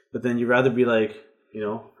 But then you'd rather be like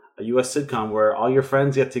a U.S. sitcom where all your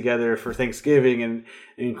friends get together for Thanksgiving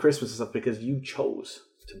and Christmas and stuff because you chose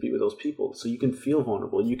to be with those people, so you can feel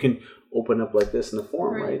vulnerable. You can open up like this in the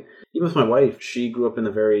forum, right? Even with my wife, she grew up in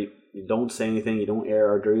you don't say anything, you don't air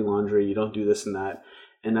our dirty laundry, you don't do this and that,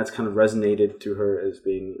 and that's kind of resonated to her as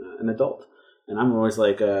being an adult. And I'm always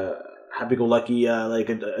like happy-go-lucky, like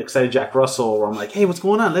an excited Jack Russell, where I'm like, hey, what's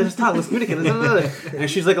going on? Let's talk, let's communicate. And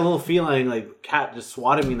she's like a little feline, like cat just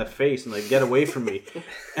swatted me in the face and like, get away from me.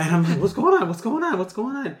 And I'm like, what's going on? What's going on? What's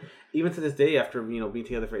going on? Even to this day, after being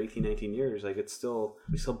together for 18, 19 years, like we still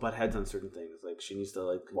butt heads on certain things. Like she needs to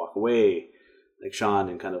like walk away, like Sean,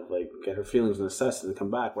 and kind of like get her feelings and assess and come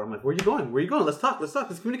back. Where I'm like, where are you going? Where are you going? Let's talk.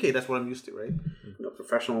 Let's communicate. That's what I'm used to, right?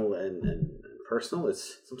 Professional and personal.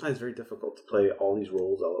 It's sometimes very difficult to play all these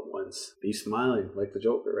roles all at once. Be smiling like the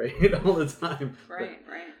Joker, right? All the time. Right.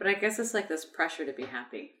 But I guess it's like this pressure to be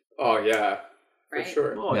happy. Oh yeah. Right? For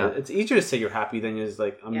sure. Oh, yeah. It's easier to say you're happy than it's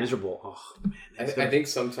like, I'm miserable. Oh, man. I think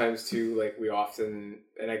sometimes, too, like, we often,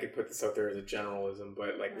 and I could put this out there as a generalism,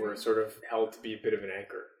 but, like, we're sort of held to be a bit of an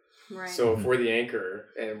anchor. Right. So if we're the anchor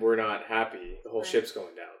and we're not happy, the whole ship's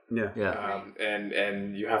going down. Yeah.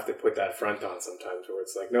 And you have to put that front on sometimes where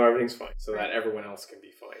it's like, no, everything's fine, so that everyone else can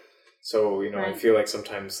be fine. So, I feel like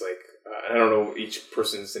sometimes, like, I don't know, each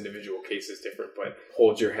person's individual case is different, but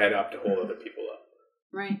hold your head up to hold other people up.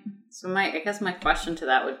 Right. So I guess my question to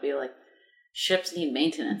that would be like, ships need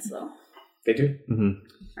maintenance though. They do. Mm-hmm.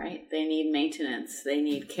 Right. They need maintenance. They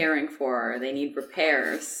need caring for. They need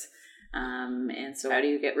repairs. And so how do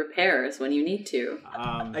you get repairs when you need to?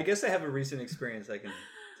 I guess I have a recent experience I can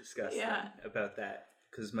discuss about that.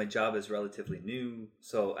 Because my job is relatively new,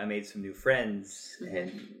 so I made some new friends,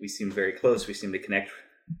 and we seemed very close. We seemed to connect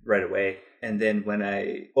right away. And then when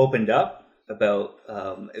I opened up about,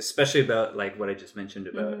 especially about like what I just mentioned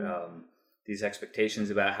about these expectations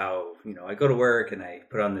about how, I go to work and I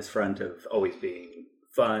put on this front of always being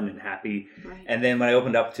fun and happy. Right. And then when I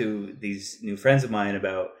opened up to these new friends of mine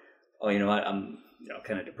about, oh, you know what, I'm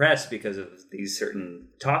kind of depressed because of these certain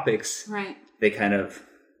topics, right? They kind of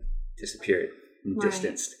disappeared and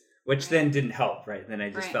distanced, which then didn't help, right? Then I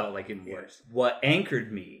just felt like even worse. What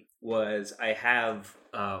anchored me was I have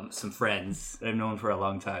some friends that I've known for a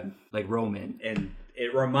long time, like Roman, and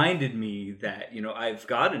it reminded me that, I've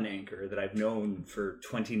got an anchor that I've known for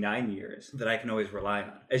 29 years that I can always rely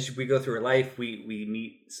on. As we go through our life, we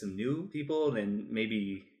meet some new people and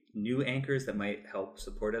maybe new anchors that might help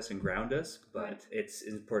support us and ground us, but it's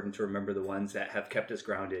important to remember the ones that have kept us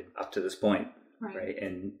grounded up to this point, right?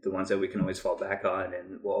 And the ones that we can always fall back on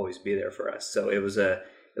and will always be there for us. So it was a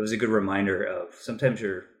good reminder of sometimes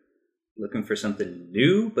you're looking for something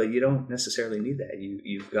new, but you don't necessarily need that.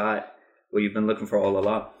 You've got what you've been looking for all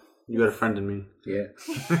along. You got a friend in me. Yeah.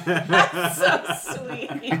 That's so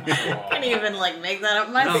sweet. I can't even make that up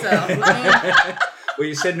myself. Well,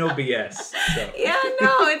 you said no BS. So. Yeah,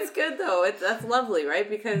 no, it's good though. That's lovely, right?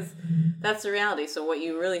 Because that's the reality. So what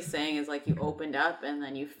you're really saying is you opened up and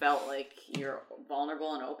then you felt like you're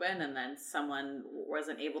vulnerable and open, and then someone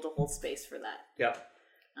wasn't able to hold space for that. Yeah.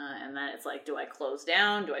 And then it's do I close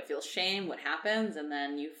down? Do I feel shame? What happens? And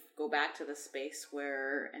then you go back to the space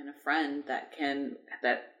and a friend that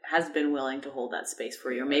has been willing to hold that space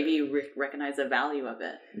for you, or maybe you recognize the value of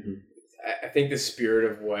it. Mm-hmm. I think the spirit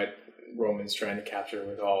of what Roman's trying to capture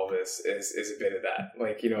with all of this is a bit of that.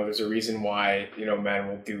 There's a reason why, men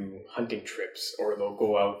will do hunting trips, or they'll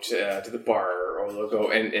go out to the bar, or they'll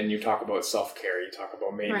go and you talk about self-care, you talk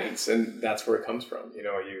about maintenance, and that's where it comes from.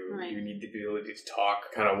 You need the ability to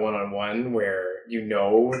talk kind of one-on-one where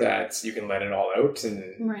that you can let it all out, and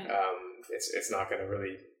it's not going to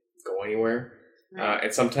really go anywhere. Right.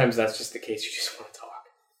 And sometimes that's just the case. You just want to talk.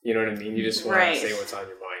 You know what I mean? You just want to say what's on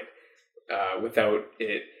your mind without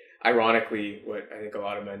it. ironically, what I think a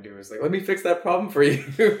lot of men do is like, let me fix that problem for you,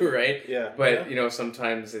 right? Yeah. But, you know,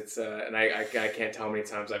 sometimes it's, and I can't tell how many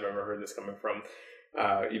times I've ever heard this coming from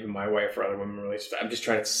even my wife or other women in relationships. I'm just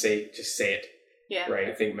trying to say it. Yeah. Right?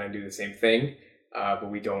 I think men do the same thing, but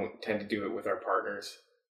we don't tend to do it with our partners.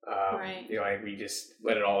 Right. You know, we just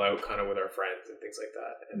let it all out kind of with our friends and things like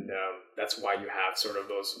that. And that's why you have sort of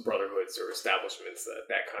those brotherhoods or establishments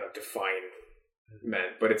that kind of define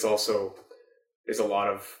men. But it's also, there's a lot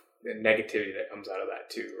of negativity that comes out of that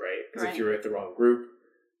too, right? Because if you're with the wrong group,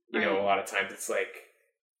 you know, a lot of times it's like,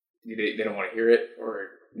 they don't want to hear it, or,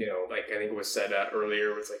 you know, like I think it was said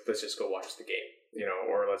earlier, it was like, let's just go watch the game, you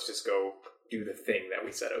know, or let's just go do the thing that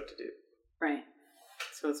we set out to do. Right.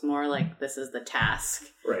 So it's more like this is the task.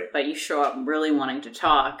 Right. But you show up really wanting to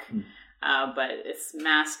talk, but it's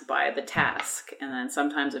masked by the task. And then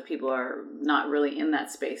sometimes if people are not really in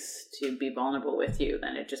that space to be vulnerable with you,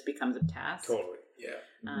 then it just becomes a task. Totally.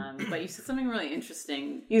 Yeah. But you said something really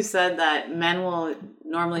interesting. You said that men will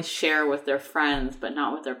normally share with their friends, but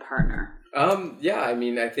not with their partner. Yeah, I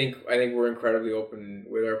mean, I think we're incredibly open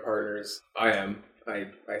with our partners. I am.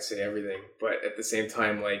 I say everything, but at the same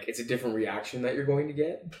time, like, it's a different reaction that you're going to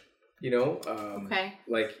get, you know? Okay.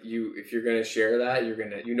 Like, if you're going to share that,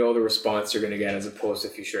 you know the response you're going to get, as opposed to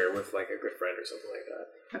if you share it with, like, a good friend or something like that.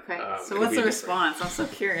 Okay. So what's the response? I'm so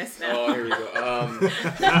curious now. Oh, here we go.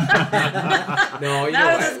 No, you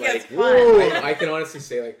now know, this gets fun. I can honestly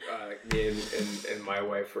say, like me and my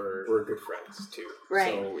wife we're good friends too.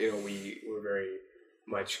 Right. So, you know, we're very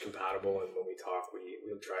much compatible, and when we talk,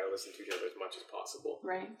 we'll try to listen to each other as much as possible.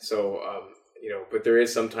 Right. So, you know, but there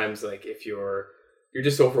is sometimes, like, if you're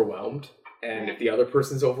just overwhelmed, and if the other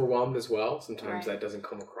person's overwhelmed as well, sometimes that doesn't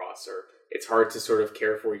come across, or it's hard to sort of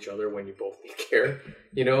care for each other when you both need care,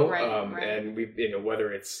 you know? And we, you know,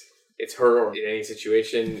 whether it's her or in any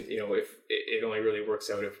situation, you know, if it only really works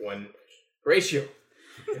out if one ratio.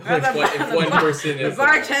 If one person is the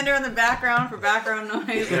bartender in the background for background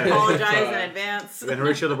noise, apologize in advance. And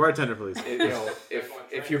ratio the bartender, please. You know,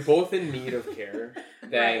 if you're both in need of care,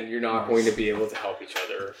 then you're not going to be able to help each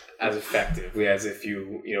other as effectively as if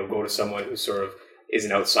you know, go to someone who sort of is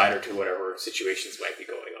an outsider to whatever situations might be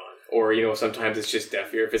going on. Or, you know, sometimes it's just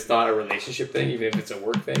deaf ear. If it's not a relationship thing, even if it's a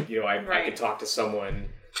work thing, you know, I can talk to someone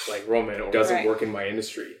like Roman who doesn't work in my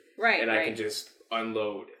industry. Right. And I can just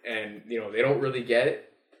unload. And, you know, they don't really get it,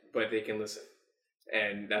 but they can listen.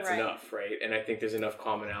 And that's enough, right? And I think there's enough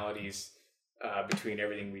commonalities between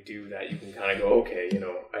everything we do that you can kind of go, okay, you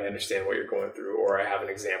know, I understand what you're going through, or I have an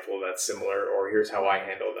example that's similar, or here's how I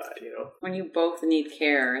handle that, you know? When you both need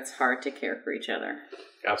care, it's hard to care for each other.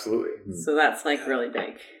 Absolutely. So that's like really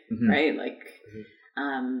big, right? Like,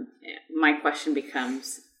 my question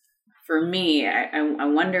becomes, for me, I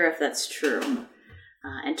wonder if that's true.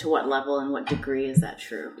 And to what level and what degree is that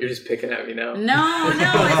true? You're just picking at me now. No, it's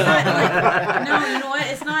not. Like, no, you know what?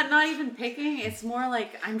 It's not even picking. It's more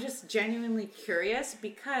like I'm just genuinely curious,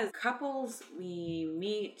 because couples, we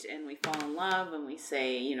meet and we fall in love and we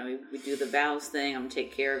say, you know, we do the vows thing. I'm gonna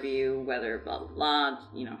take care of you, whether blah blah blah,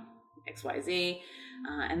 you know, XYZ.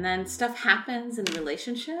 And then stuff happens in the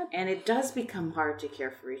relationship, and it does become hard to care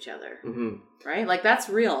for each other, right? Like, that's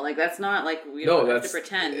real. Like, that's not like we don't have to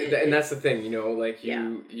pretend. And that's the thing, you know, like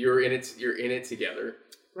you're in it together,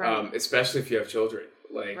 right? Especially if you have children.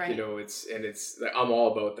 Like, you know, it's like, I'm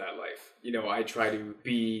all about that life. You know, I try to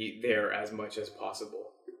be there as much as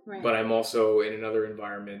possible, but I'm also in another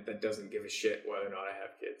environment that doesn't give a shit whether or not I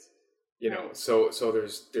have kids. You know, so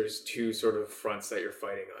there's two sort of fronts that you're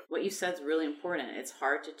fighting on. What you said is really important. It's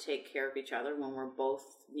hard to take care of each other when we're both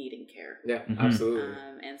needing care. Yeah, absolutely.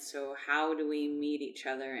 And so how do we meet each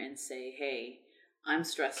other and say, hey, I'm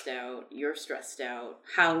stressed out, you're stressed out.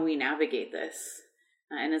 How do we navigate this?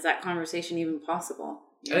 And is that conversation even possible?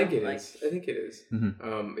 I think it is. I think it is.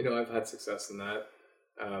 You know, I've had success in that.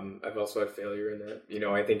 I've also had failure in that. You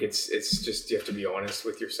know, I think it's just, you have to be honest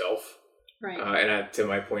with yourself. Right. And to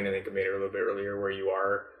my point, I think I made it a little bit earlier, where you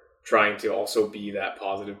are trying to also be that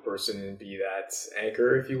positive person and be that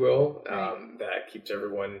anchor, if you will, that keeps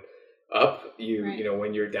everyone up. You know,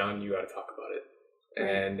 when you're down, you got to talk about it.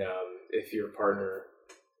 And if your partner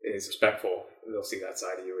is respectful, they'll see that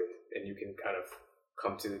side of you, and you can kind of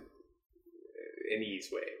come to an ease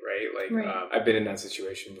way, right? Like, I've been in that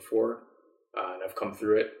situation before, and I've come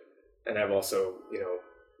through it, and I've also, you know,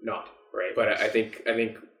 not, right? But I think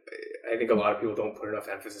a lot of people don't put enough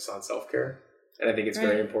emphasis on self-care, and I think it's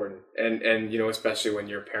very important. And you know, especially when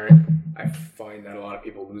you're a parent, I find that a lot of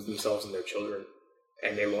people lose themselves in their children,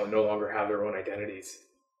 and they no longer have their own identities,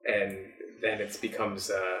 and then it becomes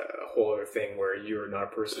a whole other thing where you're not a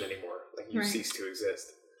person anymore. Like, you cease to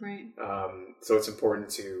exist. Right. So it's important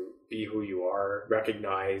to be who you are,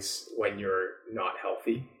 recognize when you're not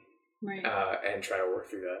healthy, Right. and try to work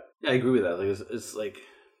through that. Yeah, I agree with that. Like, it's like,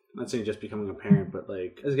 I'm not saying just becoming a parent, but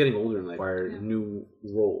like as getting older and like acquire new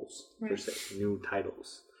roles per se, new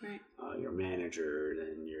titles. Right. Your manager,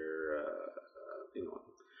 then your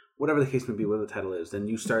whatever the case may be, whatever the title is, then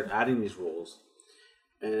you start adding these roles,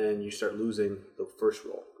 and you start losing the first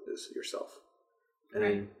role is yourself.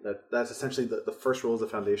 And that's essentially the first role is the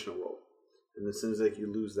foundational role. And as soon as like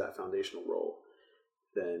you lose that foundational role,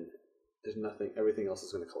 then there's nothing. Everything else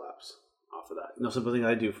is going to collapse off of that. Simple thing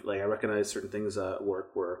I do, like I recognize certain things at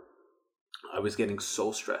work where I was getting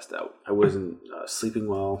so stressed out. I wasn't sleeping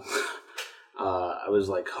well. I was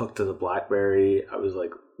like hooked to the BlackBerry. I was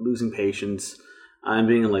like losing patience. I'm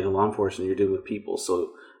being like a law enforcement. You're dealing with people,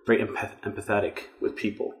 so very empathetic with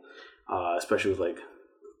people, especially with like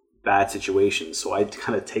bad situations. So I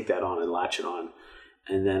kind of take that on and latch it on,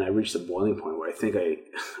 and then I reached the boiling point where I think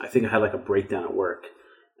I had like a breakdown at work,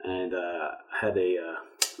 and I had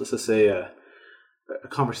let's just say a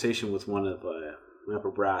conversation with one of my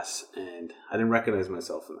upper brass, and I didn't recognize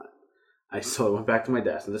myself in that. So I went back to my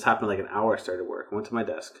desk, and this happened like an hour I started work. I went to my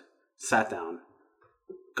desk, sat down,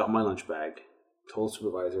 got my lunch bag, told the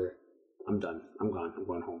supervisor, I'm done, I'm gone, I'm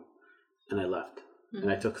going home. And I left. Mm-hmm.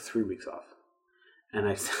 And I took 3 weeks off. And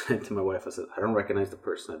I said to my wife, I said, I don't recognize the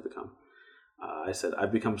person I've become. I said,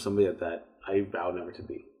 I've become somebody that I vow never to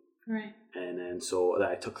be. Right. And then so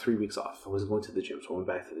I took 3 weeks off. I wasn't going to the gym, so I went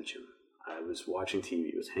back to the gym. I was watching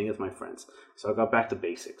TV, I was hanging with my friends. So I got back to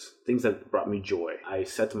basics, things that brought me joy. I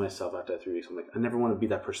said to myself after that 3 weeks, I'm like, I never want to be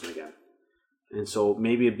that person again. And so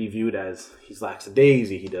maybe it'd be viewed as he's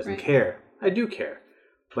lackadaisy, he doesn't care. I do care.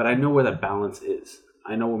 But I know where that balance is.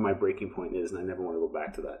 I know where my breaking point is, and I never want to go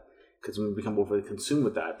back to that. Because when we become overly consumed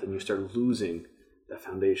with that, then you start losing that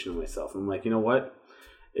foundation of myself. And I'm like, you know what?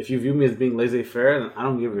 If you view me as being laissez-faire, then I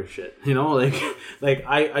don't give a shit. You know, like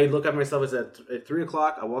I look at myself as at 3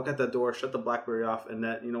 o'clock, I walk out that door, shut the BlackBerry off, and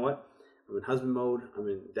that, you know what? I'm in husband mode, I'm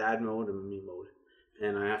in dad mode, I'm in me mode.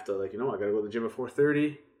 And I have to, like, you know, I got to go to the gym at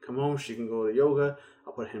 4:30, come home, she can go to yoga,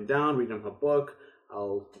 I'll put him down, read him a book,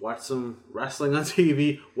 I'll watch some wrestling on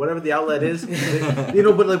TV, whatever the outlet is, you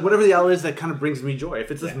know, but like whatever the outlet is that kind of brings me joy.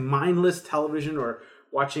 If it's this mindless television or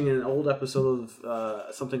watching an old episode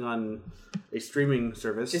of something on a streaming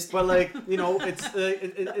service, but like, you know, it's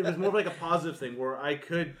it was more like a positive thing where I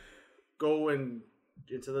could go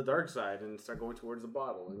into the dark side and start going towards the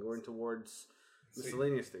bottle and going towards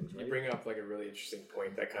miscellaneous things. Right? You bring up like a really interesting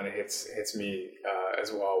point that kind of hits me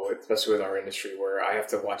as well, especially with our industry, where I have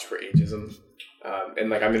to watch for ageism, and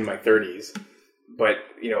like I'm in my 30s, but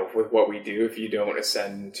you know, with what we do, if you don't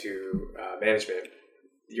ascend to management,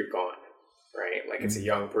 you're gone, right? Like it's a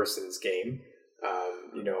young person's game.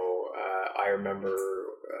 You know, I remember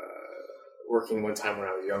working one time when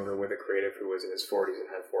I was younger with a creative who was in his 40s and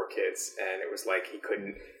had 4 kids, and it was like he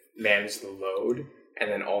couldn't manage the load and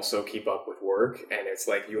then also keep up with work. And it's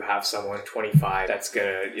like you have someone 25 that's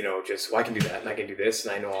gonna, you know, just, well, I can do that and I can do this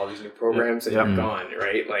and I know all these new programs and you're gone,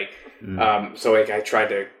 right? Like, so like I tried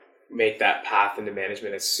to make that path into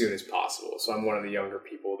management as soon as possible. So I'm one of the younger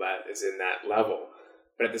people that is in that level.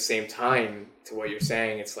 But at the same time, to what you're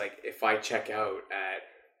saying, it's like if I check out at,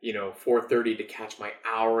 you know, 4:30 to catch my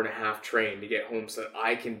hour-and-a-half train to get home so that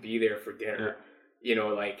I can be there for dinner, you know,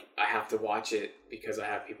 like I have to watch it because I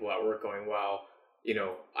have people at work going, well, you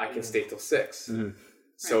know, I can stay till 6.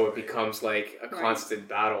 So it becomes like a constant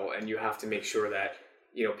battle, and you have to make sure that,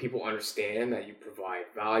 you know, people understand that you provide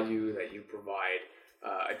value, that you provide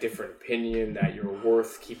a different opinion, that you're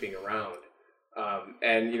worth keeping around.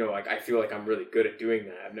 And, you know, like I feel like I'm really good at doing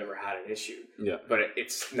that. I've never had an issue. Yeah. But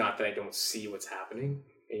it's not that I don't see what's happening,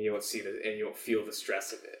 and you don't see and you don't feel the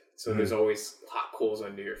stress of it. So there's always hot coals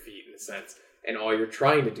under your feet in a sense. And all you're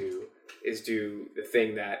trying to do is do the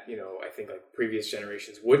thing that, you know, I think like previous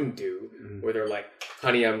generations wouldn't do, where they're like,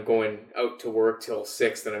 honey, I'm going out to work till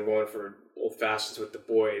 6, then I'm going for old fashions with the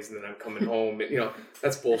boys, and then I'm coming home. And, you know,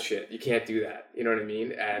 that's bullshit. You can't do that. You know what I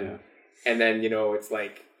mean? And then, you know, it's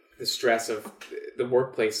like the stress of the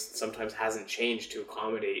workplace sometimes hasn't changed to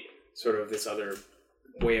accommodate sort of this other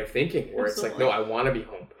way of thinking, where it's like, no, I want to be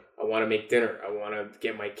home. I want to make dinner. I want to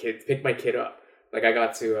get my kid, pick my kid up. Like I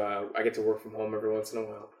get to work from home every once in a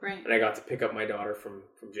while, and I got to pick up my daughter from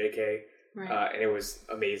JK, and it was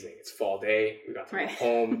amazing. It's fall day. We got to go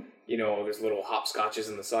home. You know, there's little hopscotches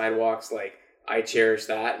in the sidewalks. Like I cherish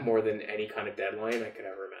that more than any kind of deadline I could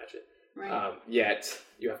ever imagine. Yet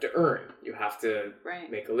you have to earn. You have to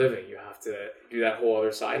make a living. You have to do that whole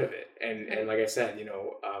other side of it. And like I said, you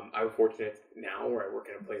know, I'm fortunate now where I work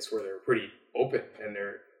in a place where they're pretty open and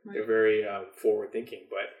they're They're very forward thinking,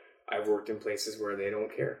 but I've worked in places where they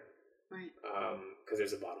don't care. Right. Because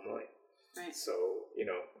there's a bottom line. Right. So,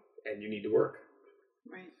 and you need to work.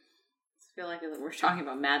 Right. I feel like we're talking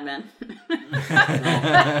about Mad Men.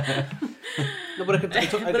 No, but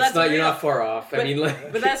it's not. You're not far off. I mean,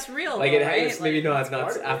 but that's real. Like though, it right? has maybe not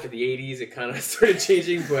after the '80s. It kind of started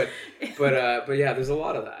changing, but yeah, there's a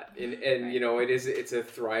lot of that, and right. It's a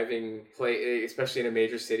thriving play, especially in a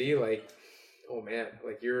major city. Like, oh man,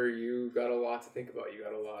 like you got a lot to think about. You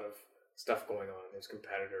got a lot of stuff going on. There's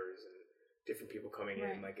competitors and different people coming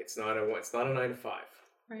right. in. Like it's not a 9 to 5,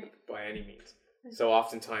 right, by any means. So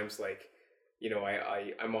oftentimes, like,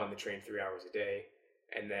 I'm on the train 3 hours a day.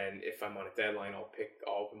 And then if I'm on a deadline, I'll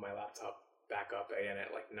open my laptop back up again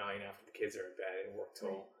at like 9 after the kids are in bed and work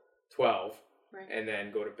till 12, right. and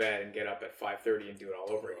then go to bed and get up at 5:30 and do it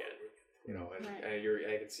all over again. And right.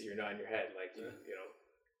 I can see you're nodding your head like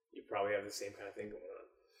you probably have the same kind of thing going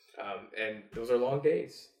on. And those are long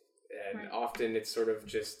days, and right. often it's sort of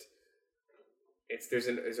just there's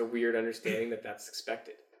a weird understanding that that's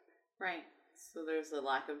expected. Right. So there's a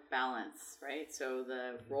lack of balance, right? So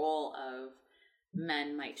the role of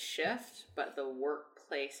men might shift, but the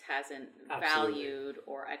workplace hasn't valued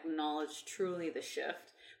or acknowledged truly the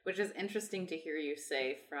shift, which is interesting to hear you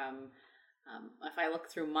say from, if I look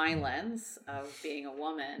through my lens of being a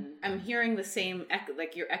woman, I'm hearing the same,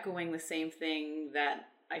 like you're echoing the same thing that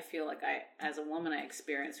I feel like as a woman, I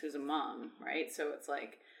experience who's a mom, right? So it's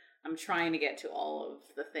like, I'm trying to get to all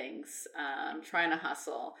of the things. I'm trying to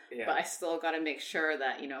hustle, but I still got to make sure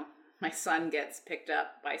that, my son gets picked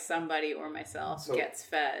up by somebody or myself, gets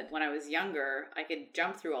fed. When I was younger, I could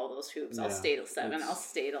jump through all those hoops. I'll stay till 7. I'll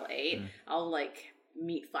stay till 8. I'll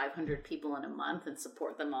meet 500 people in a month and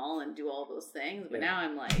support them all and do all those things. But now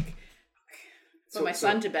I'm like, put my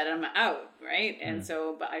son to bed and I'm out, right? And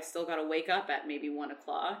but I still got to wake up at maybe 1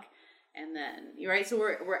 o'clock. And then, you're right. So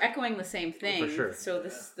we're echoing the same thing. For sure. So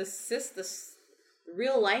this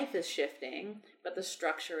real life is shifting, but the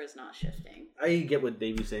structure is not shifting. I get what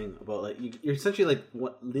Davey's saying about you're essentially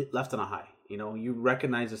left on a high. You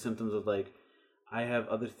recognize the symptoms of I have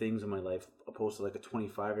other things in my life opposed to a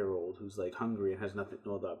 25-year-old who's hungry and has no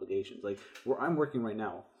other obligations. Where I'm working right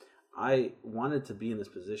now, I wanted to be in this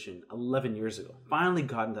position 11 years ago. Finally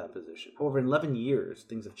got into that position. However, in 11 years,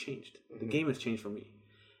 things have changed. The game has changed for me.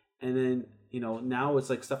 And then, now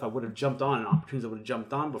it's stuff I would have jumped on and opportunities I would have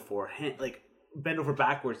jumped on before, bend over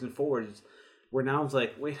backwards and forwards, where now it's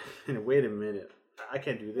wait a minute, I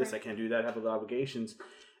can't do this, I can't do that, I have other obligations.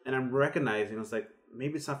 And I'm recognizing, it's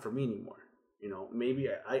maybe it's not for me anymore. Maybe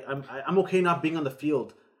I'm okay not being on the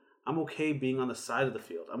field. I'm okay being on the side of the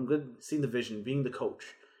field. I'm good seeing the vision, being the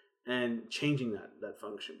coach, and changing that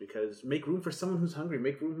function, because make room for someone who's hungry.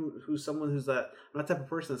 Make room who's someone who's I'm that type of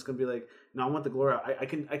person that's going to be no, I want the glory. I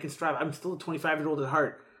can strive. I'm still a 25-year-old at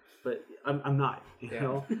heart, but I'm not. You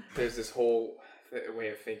know. There's this whole way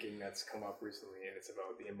of thinking that's come up recently, and it's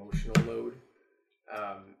about the emotional load.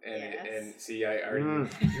 And see, I already know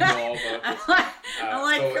all about this.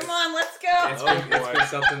 I'm come on, let's go. It's been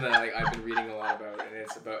something that I've been reading a lot about, and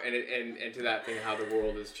it's about and to that thing how the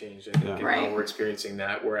world has changed. I think and how we're experiencing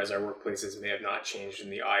that, whereas our workplaces may have not changed in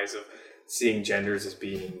the eyes of seeing genders as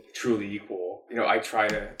being truly equal. I try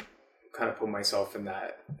to kind of put myself in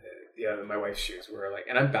that my wife's shoes, where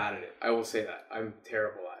and I'm bad at it. I will say that I'm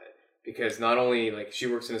terrible at it, because not only she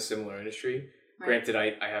works in a similar industry. Granted,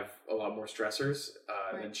 I have a lot more stressors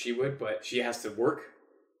than she would, but she has to work,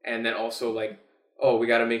 and then also we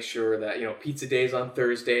got to make sure that pizza day's on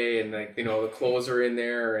Thursday, and the clothes are in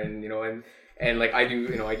there, and and I do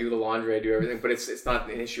the laundry, I do everything, but it's not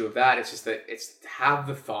an issue of that. It's just that it's to have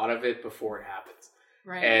the thought of it before it happens,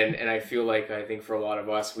 right? And I feel I think for a lot of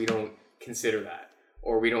us, we don't consider that,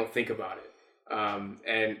 or we don't think about it.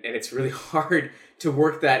 And it's really hard to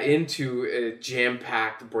work that into a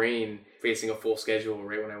jam-packed brain facing a full schedule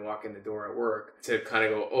right when I walk in the door at work, to kind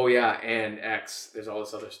of go, oh yeah, and X, there's all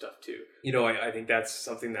this other stuff too. I think that's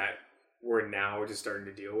something that we're now just starting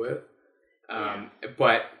to deal with.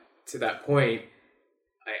 But to that point,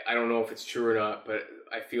 I don't know if it's true or not, but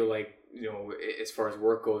I feel as far as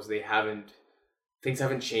work goes, things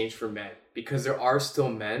haven't changed for men, because there are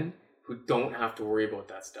still men who don't have to worry about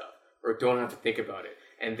that stuff, or don't have to think about it,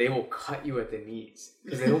 and they will cut you at the knees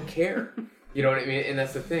because they don't care. You know what I mean? And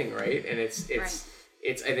that's the thing, right? And it's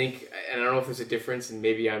I think, and I don't know if there's a difference, and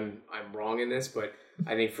maybe I'm wrong in this, but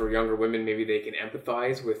I think for younger women, maybe they can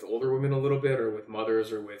empathize with older women a little bit, or with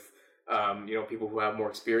mothers, or with people who have more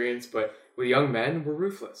experience. But with young men, we're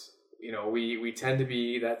ruthless. We tend to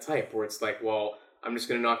be that type where it's well, I'm just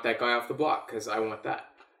going to knock that guy off the block because I want that.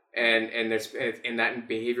 and that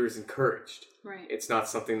behavior is encouraged. Right. It's not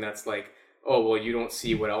something that's like, oh, well, you don't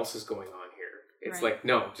see what else is going on here. It's like,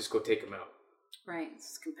 no, just go take them out. Right.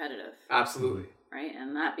 It's competitive. Absolutely. Right.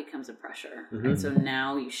 And that becomes a pressure. And so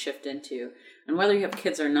now you shift into, and whether you have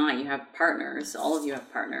kids or not, you have partners. All of you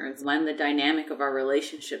have partners. When the dynamic of our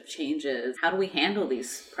relationship changes, how do we handle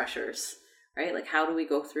these pressures? Right? Like, how do we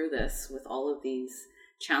go through this with all of these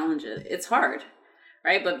challenges? It's hard.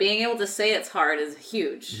 Right? But being able to say it's hard is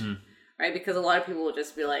huge. Right? Because a lot of people will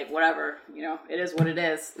just be like, whatever, it is what it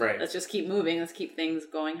is. Right. Let's just keep moving. Let's keep things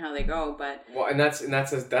going how they go. But and that's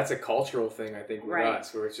a cultural thing, I think, with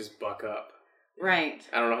us, where it's just buck up. Right.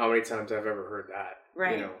 I don't know how many times I've ever heard that.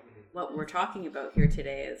 Right. What we're talking about here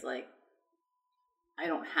today is like, I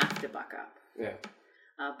don't have to buck up. Yeah.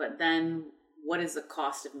 But then what is the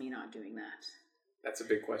cost of me not doing that? That's a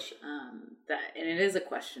big question. And it is a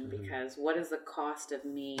question, because what is the cost of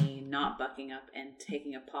me not bucking up and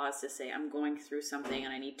taking a pause to say, I'm going through something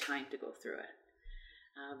and I need time to go through it?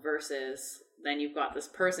 Versus then you've got this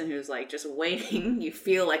person who's like just waiting. You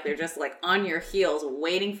feel like they're just like on your heels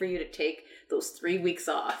waiting for you to take those 3 weeks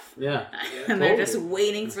off. Yeah. And they're just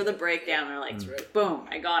waiting for the breakdown. They're like, boom,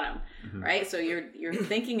 I got him. Right? So you're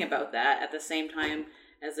thinking about that at the same time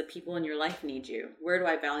as the people in your life need you. Where do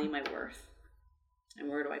I value my worth? And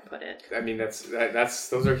where do I put it? I mean, those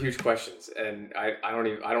are huge questions, and I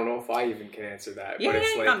don't know if I even can answer that. Yeah, but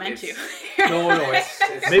it's like, not meant to. No, it's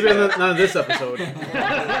Maybe not in this episode.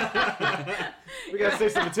 We gotta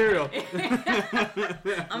save some material.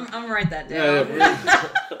 I'm gonna write that down.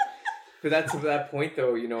 But that's to that point,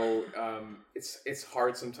 though. It's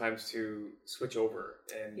hard sometimes to switch over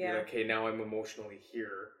and be like, okay, now I'm emotionally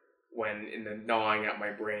here. When in the gnawing at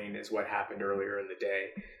my brain is what happened earlier in the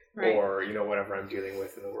day. Right. Or whatever I'm dealing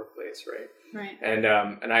with in the workplace, right? Right. And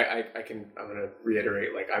I'm gonna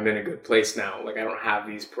reiterate, like, I'm in a good place now. Like, I don't have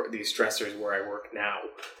these stressors where I work now.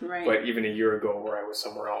 Right. But even a year ago, where I was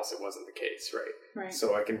somewhere else, it wasn't the case, right? Right.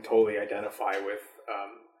 So I can totally identify with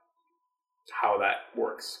how that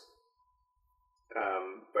works.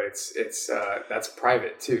 But it's that's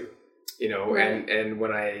private too. Right. And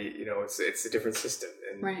when it's a different system.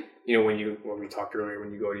 And, right. When we talked earlier,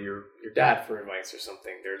 when you go to your dad for advice or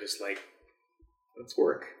something, they're just like, let's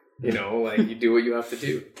work, like you do what you have to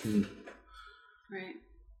do. Right.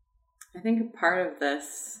 I think a part of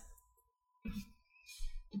this,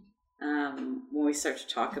 when we start to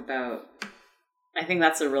talk about, I think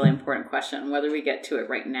that's a really important question, whether we get to it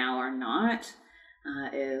right now or not,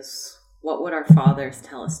 is what would our fathers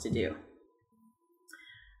tell us to do?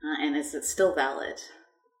 And is it still valid?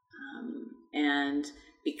 And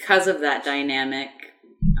because of that dynamic,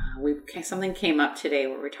 something came up today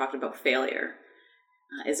where we talked about failure.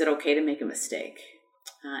 Is it okay to make a mistake?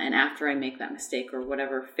 And after I make that mistake or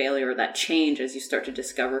whatever failure or that change, as you start to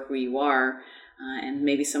discover who you are, and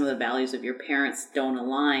maybe some of the values of your parents don't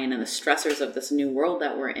align and the stressors of this new world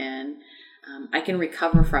that we're in, I can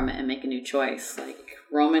recover from it and make a new choice. Like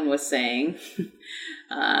Roman was saying,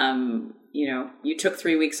 you took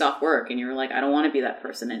 3 weeks off work and you were like, I don't want to be that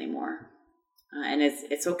person anymore. And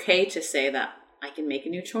it's okay to say that I can make a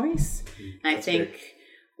new choice. And I think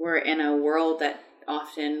we're in a world that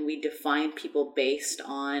often we define people based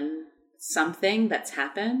on something that's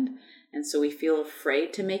happened. And so we feel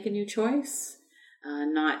afraid to make a new choice,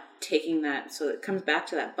 not taking that. So it comes back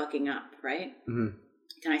to that bucking up, right? Mm-hmm.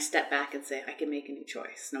 Can I step back and say, I can make a new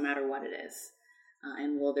choice no matter what it is?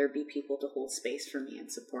 And will there be people to hold space for me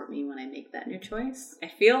and support me when I make that new choice? I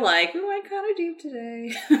feel like, I'm kind of deep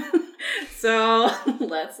today. So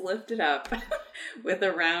let's lift it up with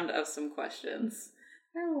a round of some questions.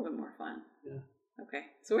 They're a little bit more fun. Yeah. Okay.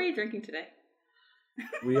 So what are you drinking today?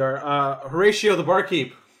 We are Horatio the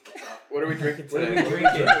Barkeep. What are we drinking today? What are we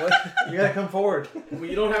drinking? You gotta come forward. Well,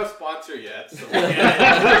 you don't have a sponsor yet, so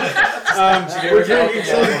We're drinking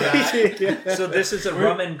So this is a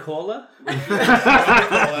rum and cola? we're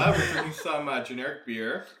drinking some generic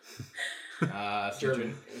beer.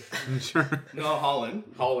 German. No, Holland.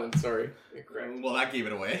 Holland, sorry. Well, that gave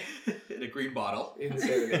it away. In a green bottle.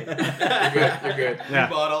 Insanity. You're good. Green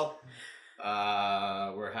bottle.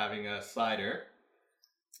 We're having a cider.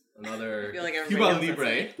 Another Cuba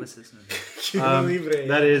Libre. What's this?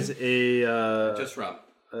 That is a Just rum.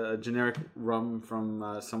 A generic rum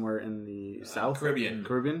from somewhere in the South Caribbean.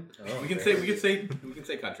 Oh, We can say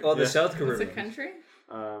country. Oh, the South What's Caribbean. the country?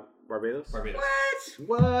 Barbados.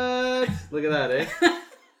 What? Look at that, eh?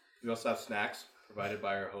 We also have snacks provided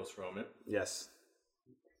by our host Roman. Yes.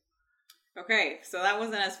 Okay, so that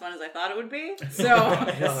wasn't as fun as I thought it would be. So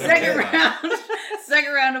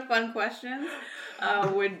second round of fun questions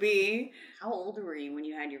would be, how old were you when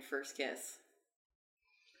you had your first kiss?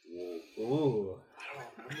 Ooh.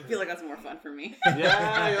 I feel like that's more fun for me.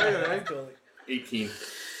 Yeah. Totally. 18.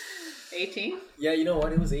 18? Yeah, you know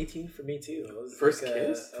what? It was 18 for me too. I was First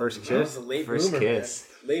kiss? First I kiss? was a late First bloomer. kiss.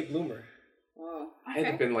 Man. Late bloomer. Whoa. I had to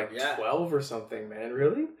have been like 12 or something, man.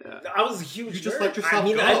 Really? I was a huge You just nerd. let yourself I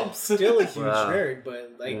mean, go. I'm still a huge Wow. nerd,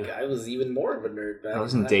 but like I was even more of a nerd back. I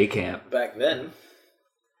was in day camp. back then.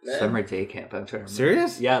 Man. Summer day camp. I'm trying to remember.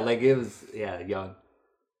 Serious? Yeah, like it was. Yeah, young.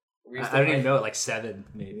 We used I to don't even hang- know, like 7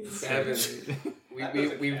 maybe. 7.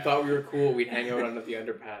 we thought we were cool. We'd hang out under the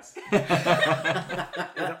underpass.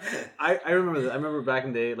 I remember that. I remember back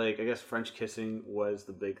in the day, like I guess French kissing was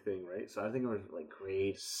the big thing, right? So I think it was like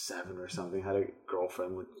grade 7 or something. Had a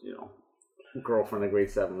girlfriend with girlfriend at grade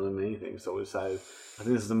 7 wasn't anything. So we decided I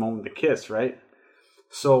think this is the moment to kiss, right?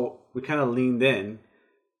 So we kind of leaned in,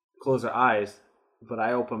 closed our eyes, but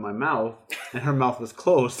I opened my mouth and her mouth was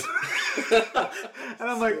closed. And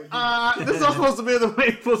I'm like, this is not supposed to be the way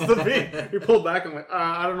it's supposed to be. We pulled back. I'm like,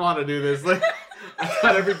 I don't know how to do this. Like, I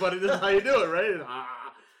thought everybody, this is how you do it, right? And,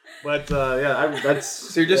 but that's.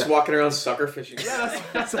 So you're just walking around sucker fishing. Yeah,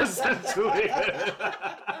 that's essentially it.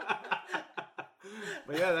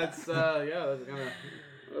 But yeah, that's kind of.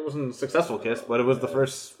 It wasn't a successful kiss, but it was the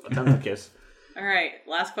first attempt to kiss. All right,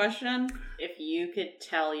 last question. If you could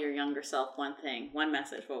tell your younger self one thing, one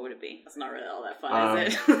message, what would it be? That's not really all that fun,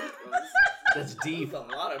 is it? That's deep. A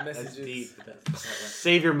lot of messages.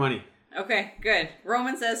 Save your money. Okay, good.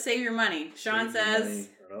 Roman says save your money. Sean says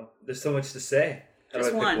I don't know. There's so much to say. How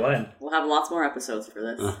just do I pick one. one? We'll have lots more episodes for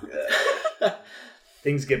this.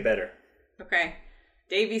 Things get better. Okay.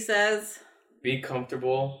 Davey says, Be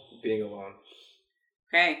comfortable being alone.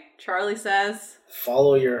 okay. Charlie says,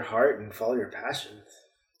 Follow your heart and follow your passions.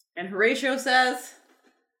 and Horatio says,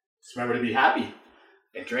 Just remember to be happy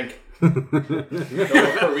and drink. No,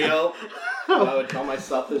 for real. What I would tell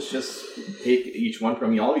myself is just take each one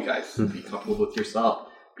from all you guys. Be comfortable with yourself.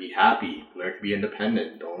 Be happy. Learn to be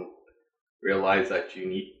independent. Don't realize that you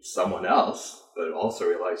need someone else, but also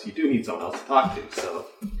realize you do need someone else to talk to. So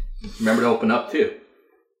remember to open up too.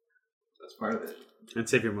 That's part of it. And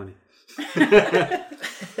save your money. I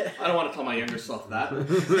don't want to tell my younger self that.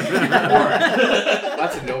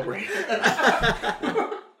 That's a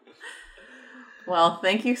no-brainer. well,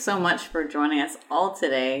 thank you so much for joining us all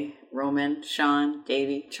today, Roman, Sean,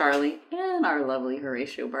 Davey, Charlie, and our lovely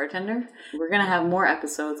Horatio bartender. We're going to have more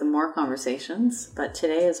episodes and more conversations, but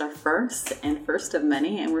today is our first of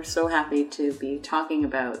many, and we're so happy to be talking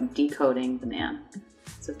about decoding the man.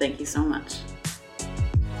 So thank you so much.